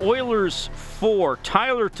 6, Oilers 4.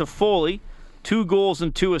 Tyler Toffoli, 2 goals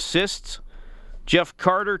and 2 assists. Jeff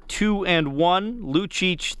Carter, 2 and 1.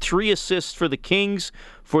 Lucic, 3 assists for the Kings.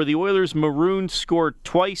 For the Oilers, Maroon scored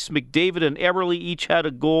twice. McDavid and Eberle each had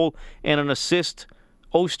a goal and an assist.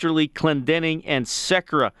 Osterley, Clendening, and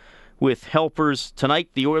Sekera with helpers. Tonight,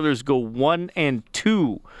 the Oilers go 1 and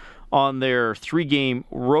 2 on their 3-game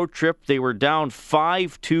road trip. They were down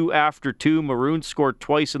 5-2 after 2. Maroon scored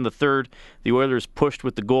twice in the third. The Oilers pushed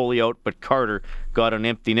with the goalie out, but Carter got an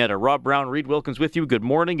empty netter. Rob Brown, Reed Wilkins with you. Good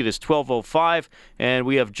morning. It is 12:05, and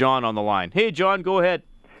we have John on the line. Hey, John, go ahead.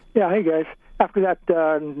 Yeah, hey, guys. After that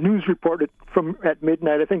news report at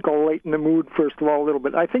midnight, I think I'll lighten the mood, first of all, a little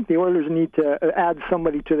bit. I think the Oilers need to add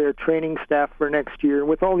somebody to their training staff for next year.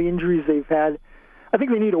 With all the injuries they've had, I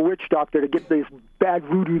think they need a witch doctor to get this bad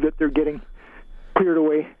voodoo that they're getting cleared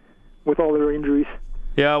away with all their injuries.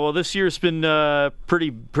 Yeah, well, this year's been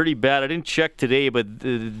pretty bad. I didn't check today, but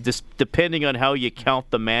depending on how you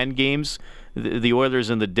count the man games, the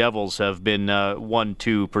Oilers and the Devils have been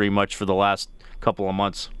 1-2 pretty much for the last couple of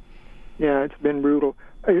months. Yeah, it's been brutal.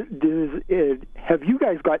 Have you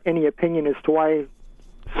guys got any opinion as to why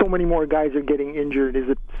so many more guys are getting injured? Is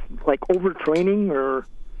it like overtraining or...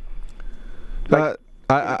 I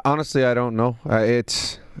honestly, I don't know.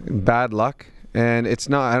 It's bad luck, and it's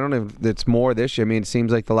not. I don't know if it's more this year. I mean, it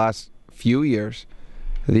seems like the last few years,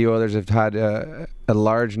 the Oilers have had a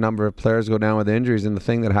large number of players go down with injuries. And the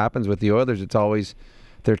thing that happens with the Oilers, it's always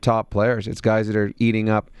their top players. It's guys that are eating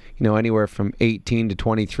up, anywhere from 18 to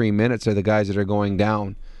 23 minutes are the guys that are going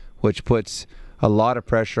down, which puts a lot of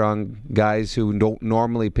pressure on guys who don't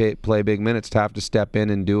normally play big minutes to have to step in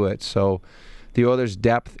and do it. So the Oilers'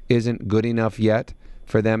 depth isn't good enough yet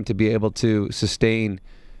for them to be able to sustain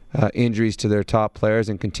injuries to their top players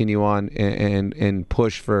and continue on and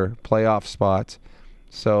push for playoff spots.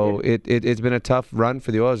 So it's been a tough run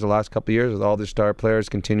for the Oilers the last couple of years with all their star players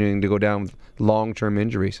continuing to go down with long-term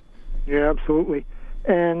injuries. Yeah, absolutely.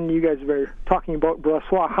 And you guys were talking about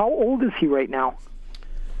Brossoit. How old is he right now?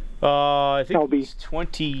 I think he's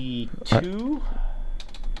 22.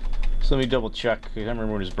 So let me double check. I can't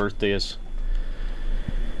remember when his birthday is.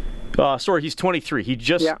 Sorry, he's 23. He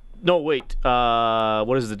just... Yeah. No, wait.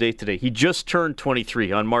 What is the date today? He just turned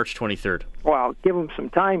 23 on March 23rd. Wow, give him some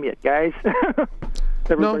time yet, guys.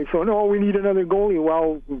 Everybody's saying, "Oh, we need another goalie."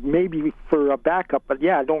 Well, maybe for a backup, but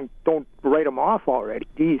yeah, don't write him off already.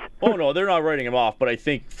 Jeez. Oh no, they're not writing him off, but I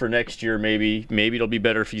think for next year, maybe it'll be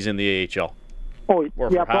better if he's in the AHL. Oh, or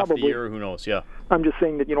for yeah, half probably. the year, who knows? Yeah. I'm just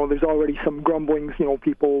saying that there's already some grumblings.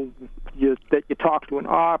 People that you talk to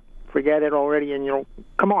and forget it already, and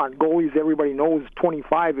come on, goalies. Everybody knows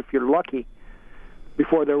 25 if you're lucky.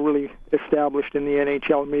 before they're really established in the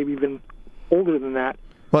NHL, maybe even older than that.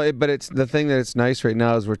 Well, but it's the thing that it's nice right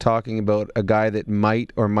now is we're talking about a guy that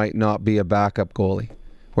might or might not be a backup goalie.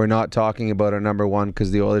 We're not talking about our number one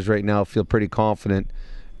because the Oilers right now feel pretty confident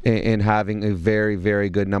in having a very, very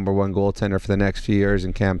good number one goaltender for the next few years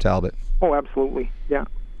in Cam Talbot. Oh, absolutely, yeah.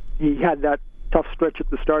 He had that tough stretch at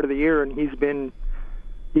the start of the year, and he's been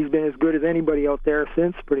as good as anybody out there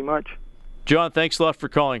since, pretty much. John, thanks a lot for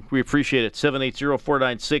calling. We appreciate it.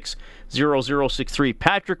 780-496-0063.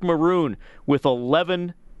 Patrick Maroon with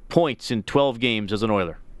 11 points in 12 games as an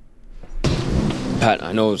Oiler. Pat,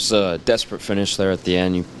 I know it was a desperate finish there at the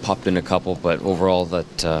end. You popped in a couple, but overall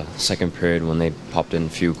that second period when they popped in a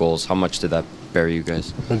few goals, how much did that bury you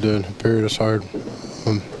guys? It did. The period was hard.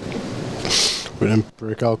 We didn't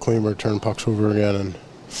break out clean, we turned pucks over again and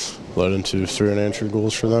led into 3 unanswered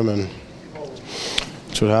goals for them, and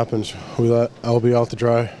that's what happens. We let LB out to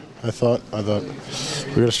dry, I thought. We got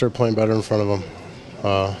to start playing better in front of them.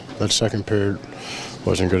 That second period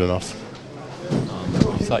wasn't good enough.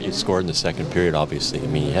 You thought you scored in the second period, obviously. I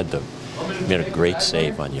mean, you made a great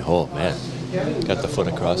save on you. Oh, man. Got the foot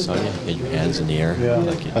across on you, had your hands in the air. Yeah,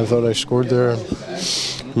 I thought I scored there.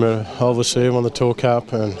 Made a hell of a save on the toe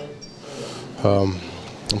cap, and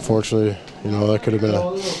unfortunately, that could have been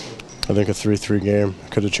a 3-3 game.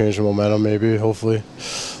 Could have changed the momentum maybe, hopefully.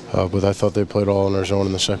 But I thought they played all in our zone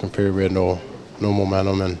in the second period. We had no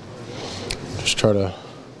momentum and just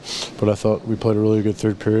but I thought we played a really good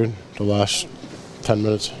third period. The last 10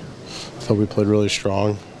 minutes, I thought we played really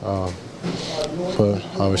strong. But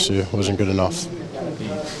obviously it wasn't good enough.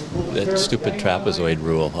 That stupid trapezoid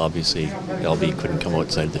rule, obviously LB couldn't come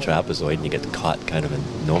outside the trapezoid and you get caught kind of in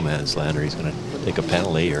no man's land or he's going to take a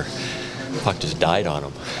penalty or puck just died on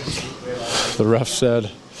him. The ref said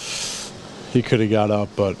he could have got up,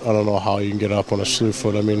 but I don't know how you can get up on a slew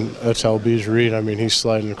foot. I mean, that's LB's read. I mean, he's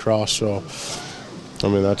sliding across, so I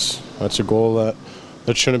mean that's a goal that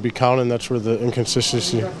shouldn't be counted. That's where the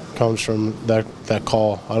inconsistency comes from, that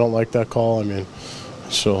call. I don't like that call. I mean,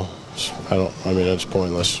 it's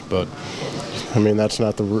pointless. But I mean, that's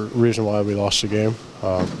not the reason why we lost the game.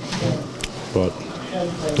 But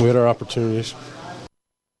we had our opportunities.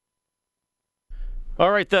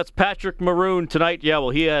 All right, that's Patrick Maroon tonight. Yeah, well,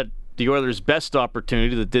 he had the Oilers' best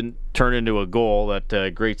opportunity that didn't turn into a goal.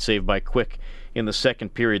 That great save by Quick in the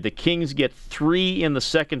second period. The Kings get 3 in the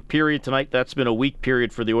second period tonight. That's been a weak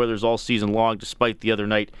period for the Oilers all season long, despite the other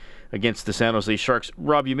night against the San Jose Sharks.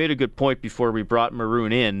 Rob, you made a good point before we brought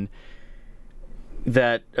Maroon in,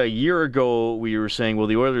 that a year ago we were saying, well,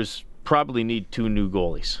 the Oilers probably need 2 new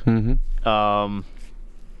goalies. Mm-hmm.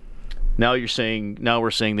 Now we're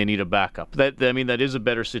saying they need a backup. That is a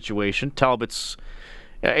better situation. Talbot's,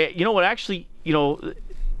 Talbot actually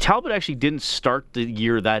didn't start the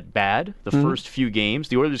year that bad. The first few games,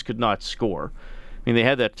 the Oilers could not score. I mean, they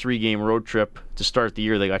had that 3-game road trip to start the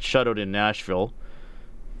year. They got shut out in Nashville.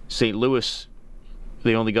 St. Louis,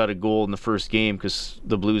 they only got a goal in the first game because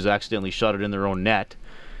the Blues accidentally shot it in their own net.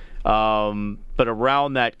 But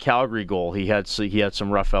around that Calgary goal, he had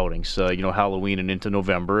some rough outings. Halloween and into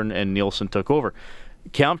November, and Nielsen took over.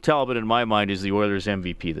 Cam Talbot, in my mind, is the Oilers'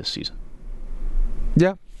 MVP this season.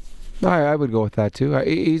 Yeah, I would go with that too.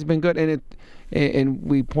 He's been good, and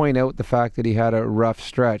we point out the fact that he had a rough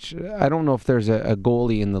stretch. I don't know if there's a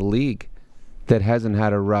goalie in the league that hasn't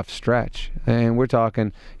had a rough stretch. And we're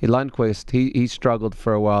talking Lundqvist. He struggled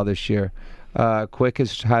for a while this year. Quick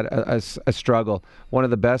has had a struggle. One of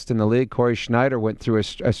the best in the league, Corey Schneider, went through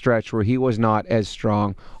a stretch where he was not as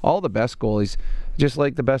strong. All the best goalies, just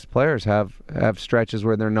like the best players, have stretches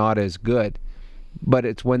where they're not as good. But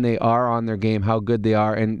it's when they are on their game, how good they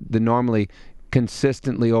are, and normally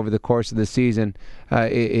consistently over the course of the season,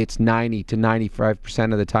 it's 90 to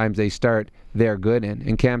 95% of the times they start, they're good in.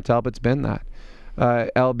 And Cam Talbot's been that.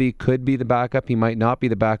 LB could be the backup. He might not be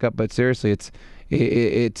the backup, but seriously,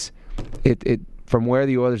 it's from where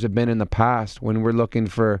the Oilers have been in the past, when we're looking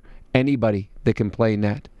for anybody that can play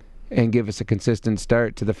net and give us a consistent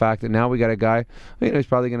start, to the fact that now we got a guy, he's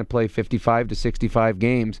probably going to play 55 to 65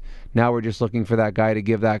 games. Now we're just looking for that guy to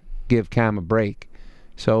give Cam a break.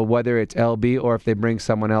 So whether it's LB or if they bring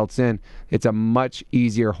someone else in, it's a much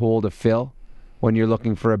easier hole to fill when you're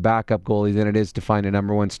looking for a backup goalie than it is to find a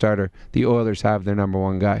number one starter. The Oilers have their number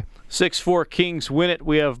one guy. 6-4 Kings win it.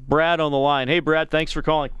 We have Brad on the line. Hey, Brad, thanks for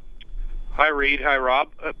calling. Hi, Reed. Hi, Rob.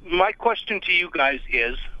 My question to you guys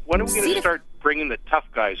is, when are we going to start bringing the tough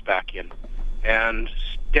guys back in and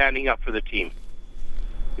standing up for the team?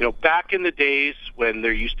 Back in the days when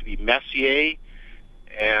there used to be Messier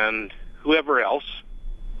and whoever else,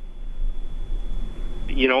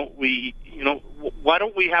 why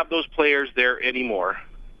don't we have those players there anymore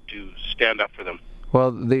to stand up for them?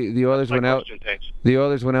 Well, the Oilers went out. The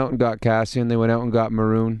Oilers went out and got Cassian. They went out and got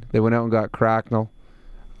Maroon. They went out and got Cracknell.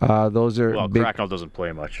 Those are big. Cracknell doesn't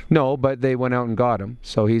play much. No, but they went out and got him.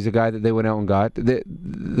 So he's a guy that they went out and got.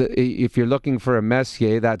 If you're looking for a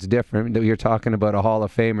Messier, that's different. You're talking about a Hall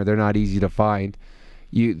of Famer. They're not easy to find.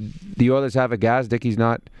 The Oilers have a Gazdic. He's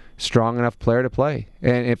not strong enough player to play.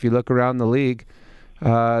 And if you look around the league,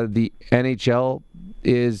 the NHL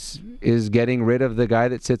is getting rid of the guy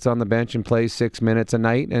that sits on the bench and plays 6 minutes a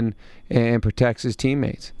night and protects his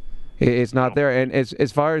teammates. It's not there. And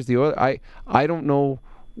as far as the Oilers, I don't know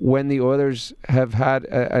when the Oilers have had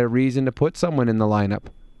a reason to put someone in the lineup.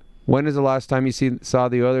 When is the last time you saw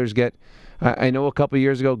the Oilers get... I know a couple of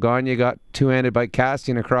years ago, Gagne got two-handed by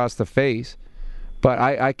Cassian across the face, but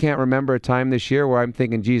I can't remember a time this year where I'm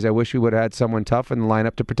thinking, geez, I wish we would have had someone tough in the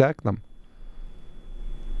lineup to protect them.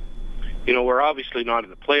 We're obviously not in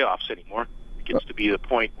the playoffs anymore. It gets to be the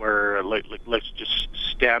point where let's just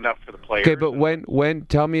stand up for the players. Okay, but when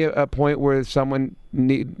tell me a point where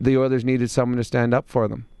the Oilers needed someone to stand up for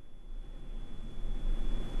them.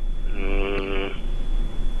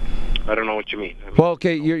 I don't know what you mean. Well,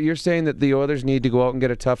 okay, you're saying that the Oilers need to go out and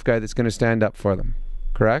get a tough guy that's going to stand up for them,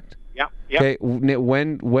 correct? Yeah. Okay,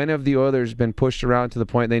 when have the Oilers been pushed around to the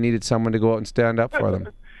point they needed someone to go out and stand up for them?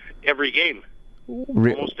 Every game.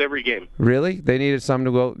 Almost every game. Really? They needed someone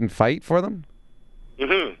to go out and fight for them?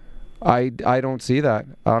 Mm-hmm. I don't see that.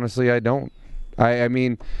 Honestly, I don't. I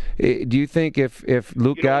mean, do you think if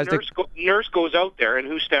Luke Gazdic... Nurse goes out there, and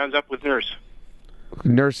who stands up with Nurse?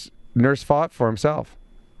 Nurse fought for himself.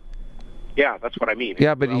 Yeah, that's what I mean.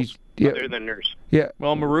 Yeah, but he's... Yeah. Other than Nurse. Yeah.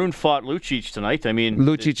 Well, Maroon fought Lucic tonight. I mean...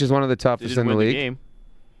 Lucic is one of the toughest in the league. Game.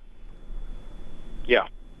 Yeah.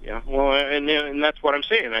 Yeah, well, and that's what I'm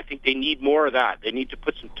saying. I think they need more of that. They need to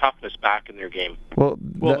put some toughness back in their game.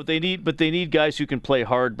 But they need guys who can play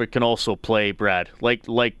hard but can also play, Brad, like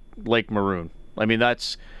Maroon. I mean,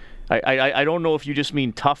 that's I don't know if you just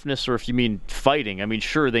mean toughness or if you mean fighting. I mean,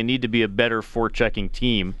 sure, they need to be a better forechecking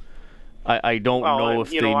team. I don't know if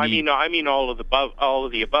they need. I mean all of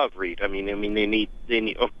the above, Reed. I mean they need.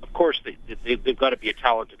 Of course, they've got to be a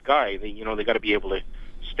talented guy. They got to be able to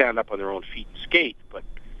stand up on their own feet and skate, but.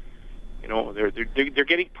 They're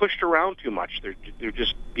getting pushed around too much. They're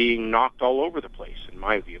just being knocked all over the place, in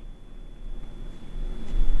my view.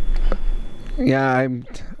 Yeah,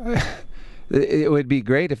 it would be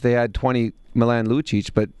great if they had 20 Milan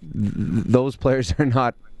Lucic, but those players are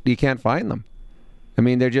not. You can't find them. I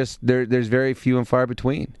mean, there's very few and far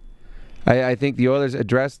between. I think the Oilers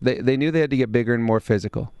addressed. They knew they had to get bigger and more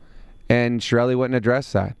physical, and Chiarelli wouldn't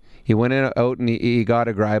address that. He went out and he got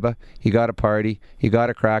a Greiba, he got a Party, he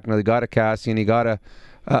got a Cracknell, he got a Cassian, he got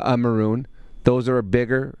a Maroon. Those are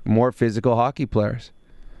bigger, more physical hockey players.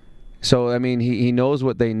 So, I mean, he knows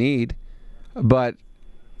what they need, but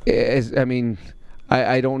I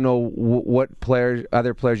don't know what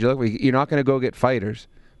other players you look for. You're not going to go get fighters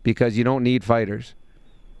because you don't need fighters.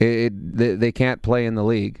 They can't play in the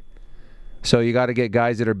league. So you got to get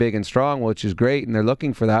guys that are big and strong, which is great, and they're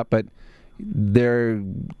looking for that, but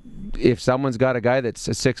if someone's got a guy that's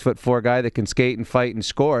a 6'4" guy that can skate and fight and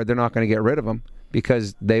score, they're not going to get rid of him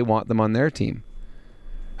because they want them on their team.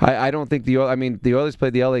 I don't think the Oilers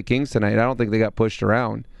played the LA Kings tonight. I don't think they got pushed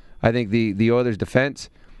around. I think the Oilers defense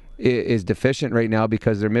is deficient right now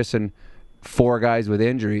because they're missing 4 guys with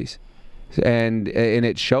injuries, and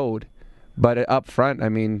it showed. But up front, I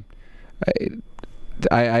mean,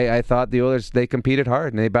 I thought the Oilers, they competed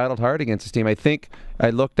hard and they battled hard against this team. I think I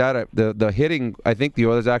looked at it, the hitting, I think the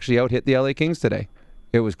Oilers actually out-hit the LA Kings today.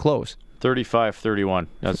 It was close. 35-31.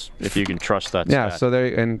 That's if you can trust that yeah,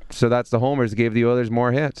 stat. So that's the homers that gave the Oilers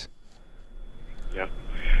more hits. Yeah.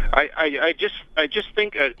 I just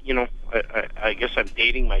think I guess I'm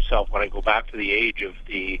dating myself when I go back to the age of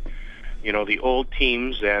the old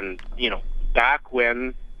teams and back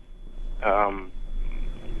when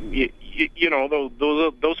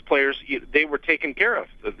those players, they were taken care of.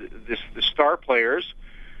 The star players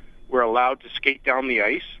were allowed to skate down the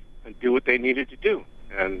ice and do what they needed to do.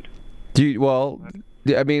 And the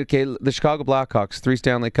Chicago Blackhawks, 3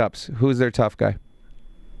 Stanley Cups. Who's their tough guy?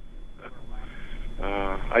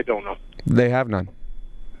 I don't know. They have none.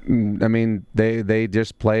 I mean, they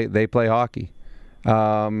just play. They play hockey.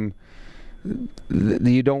 You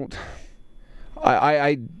don't.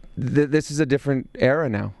 This is a different era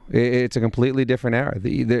now. It's a completely different era.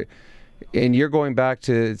 And you're going back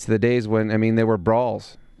to the days when, there were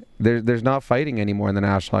brawls. There's not fighting anymore in the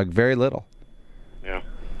National League. Very little. Yeah.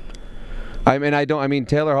 I mean,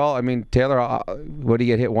 Taylor Hall, what did he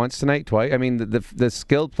get hit once tonight? Twice? I mean, the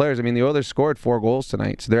skilled players, the Oilers scored 4 goals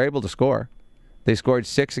tonight, so they're able to score. They scored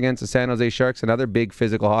 6 against the San Jose Sharks, another big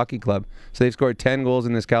physical hockey club. So they've scored 10 goals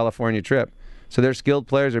in this California trip. So their skilled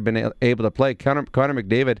players have been able to play. Connor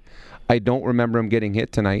McDavid, I don't remember him getting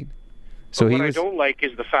hit tonight. So what I don't like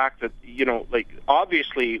is the fact that,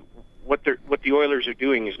 obviously what the Oilers are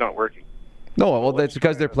doing is not working. No, well, that's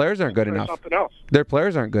because their players aren't good enough. Something else. Their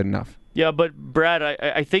players aren't good enough. Yeah, but Brad,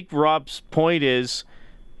 I think Rob's point is,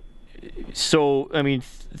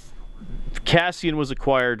 Cassian was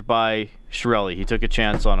acquired by Chiarelli. He took a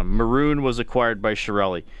chance on him. Maroon was acquired by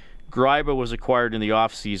Chiarelli. Gryba was acquired in the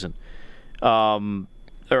offseason.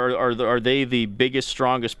 Are they the biggest,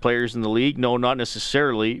 strongest players in the league? No, not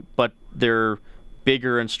necessarily, but they're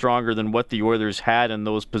bigger and stronger than what the Oilers had in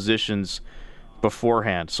those positions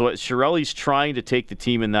beforehand. So Chiarelli's trying to take the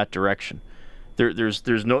team in that direction.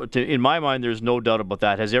 There's no, in my mind, there's no doubt about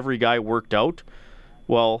that. Has every guy worked out?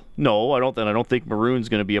 Well, no, I don't think Maroon's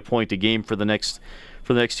going to be a point a game for the next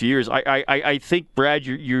few years. I think, Brad,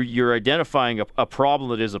 you're identifying a problem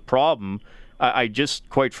that is a problem. I just,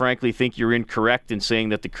 quite frankly, think you're incorrect in saying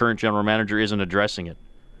that the current general manager isn't addressing it.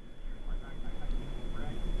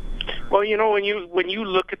 Well, when you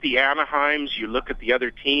look at the Anaheims, you look at the other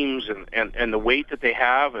teams and the weight that they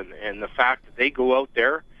have and the fact that they go out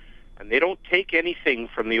there and they don't take anything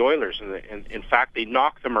from the Oilers, and in fact they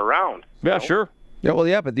knock them around. Yeah, sure. Yeah, well,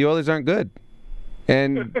 yeah, but the Oilers aren't good,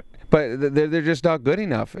 and but they're just not good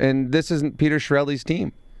enough. And this isn't Peter Chiarelli's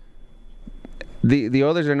team. The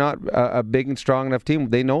Oilers are not a big and strong enough team.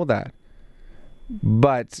 They know that.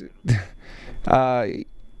 But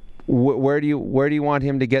where do you want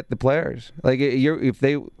him to get the players? Like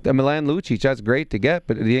Milan Lucic, that's great to get,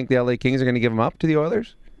 but do you think the LA Kings are going to give him up to the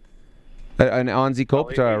Oilers? An Anze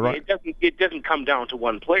Kopitar? It doesn't come down to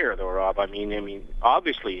one player, though, Rob.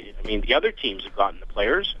 Obviously, the other teams have gotten the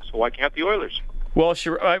players, so why can't the Oilers? Well,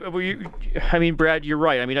 sure. Brad, you're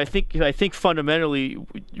right. I think fundamentally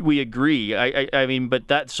we agree. But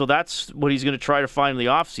that's what he's going to try to find in the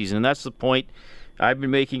offseason, and that's the point I've been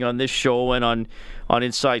making on this show and on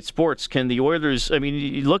Inside Sports. Can the Oilers?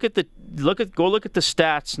 Look at the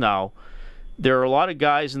stats now. There are a lot of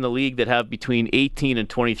guys in the league that have between 18 and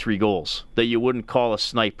 23 goals that you wouldn't call a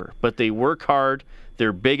sniper, but they work hard.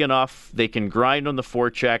 They're big enough. They can grind on the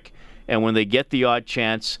forecheck, and when they get the odd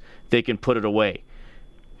chance, they can put it away.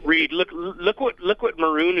 Reed, look what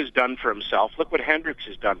Maroon has done for himself. Look what Hendricks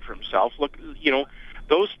has done for himself. Look,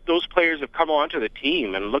 those players have come onto the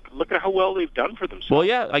team, and look at how well they've done for themselves. Well,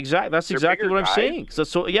 yeah, exactly. That's exactly what I'm saying.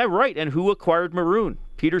 So yeah, right. And who acquired Maroon?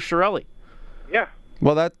 Peter Chiarelli. Yeah.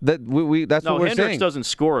 Well, that's what we're Hendricks saying. Hendricks doesn't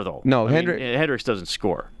score, though. No, Hendricks doesn't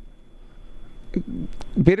score.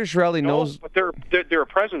 Peter Chiarelli knows. But they're a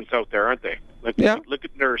presence out there, aren't they? Look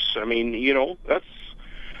at Nurse. That's.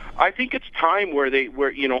 I think it's time I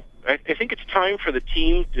think it's time for the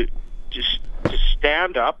team to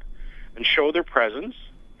stand up and show their presence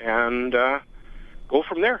and go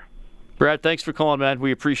from there. Brad, thanks for calling, man.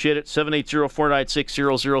 We appreciate it.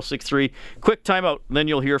 780-496-0063. Quick timeout, then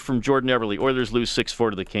you'll hear from Jordan Eberle. Oilers lose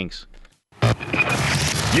 6-4 to the Kings.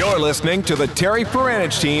 You're listening to the Terry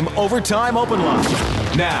Peranich Team Overtime Open Line.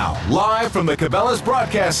 Now, live from the Cabela's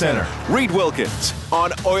Broadcast Center, Reed Wilkins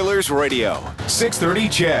on Oilers Radio, 630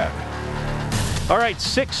 CHED. All right,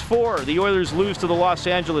 6-4. The Oilers lose to the Los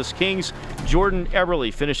Angeles Kings. Jordan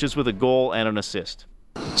Eberle finishes with a goal and an assist.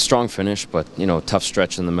 Strong finish, but tough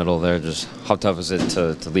stretch in the middle there. Just how tough is it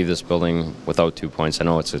to leave this building without 2 points? I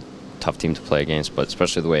know it's a tough team to play against, but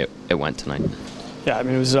especially the way it went tonight. Yeah,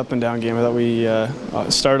 it was an up and down game. I thought we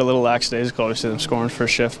started a little lackadaisical, obviously them scoring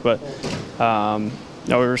first shift, but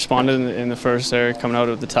we responded in the first there, coming out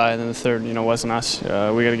of the tie, and then the third, wasn't us. We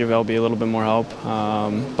got to give LB a little bit more help,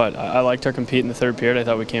 but I liked our compete in the third period. I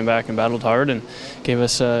thought we came back and battled hard and gave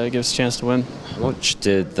us a chance to win. How much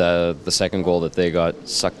did the second goal that they got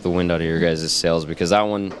suck the wind out of your guys' sails? Because that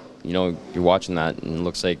one, you're watching that and it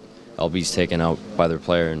looks like LB's taken out by their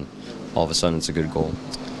player, and all of a sudden it's a good goal.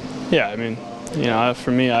 Yeah,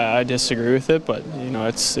 for me, I disagree with it, but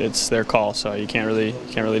it's their call, so you can't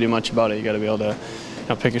really do much about it. You got to be able to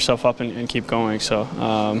pick yourself up and keep going. So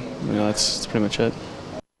that's pretty much it.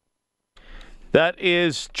 That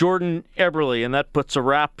is Jordan Eberle, and that puts a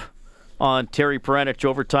wrap on Terry Peranich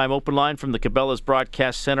Overtime Open Line from the Cabela's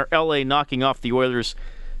Broadcast Center. LA knocking off the Oilers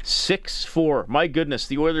 6-4. My goodness,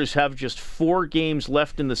 the Oilers have just 4 games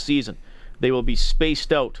left in the season. They will be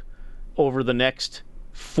spaced out over the next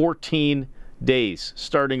 14 days.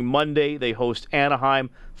 Starting Monday, they host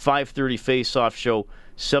Anaheim, 5:30 face-off show,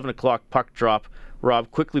 7 o'clock puck drop.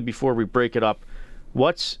 Rob, quickly before we break it up,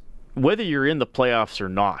 what's whether you're in the playoffs or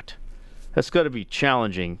not, that's got to be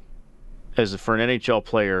challenging for an NHL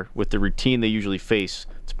player with the routine they usually face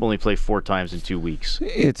to only play 4 times in 2 weeks.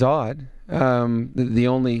 It's odd. The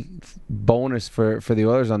only bonus for the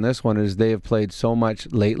Oilers on this one is they have played so much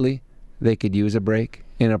lately, they could use a break.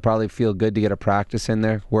 And it'll probably feel good to get a practice in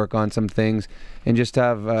there, work on some things, and just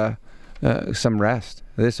have some rest.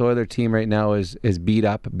 This Oiler team right now is beat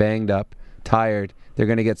up, banged up, tired. They're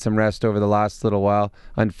going to get some rest over the last little while.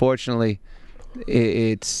 Unfortunately,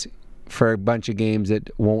 it's for a bunch of games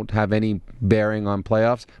that won't have any bearing on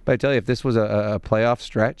playoffs. But I tell you, if this was a playoff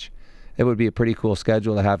stretch, it would be a pretty cool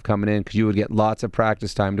schedule to have coming in because you would get lots of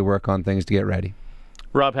practice time to work on things to get ready.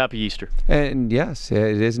 Rob, happy Easter. And yes,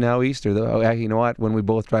 it is now Easter. Though, you know what? When we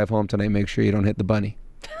both drive home tonight, make sure you don't hit the bunny.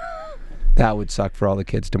 That would suck for all the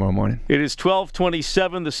kids tomorrow morning. It is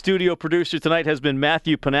 12:27. The studio producer tonight has been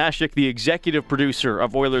Matthew Panashik. The executive producer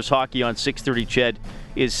of Oilers Hockey on 630 CHED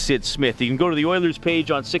is Sid Smith. You can go to the Oilers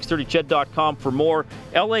page on 630ched.com for more.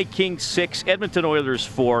 LA Kings 6, Edmonton Oilers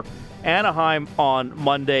 4, Anaheim on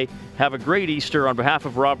Monday. Have a great Easter. On behalf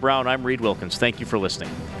of Rob Brown, I'm Reed Wilkins. Thank you for listening.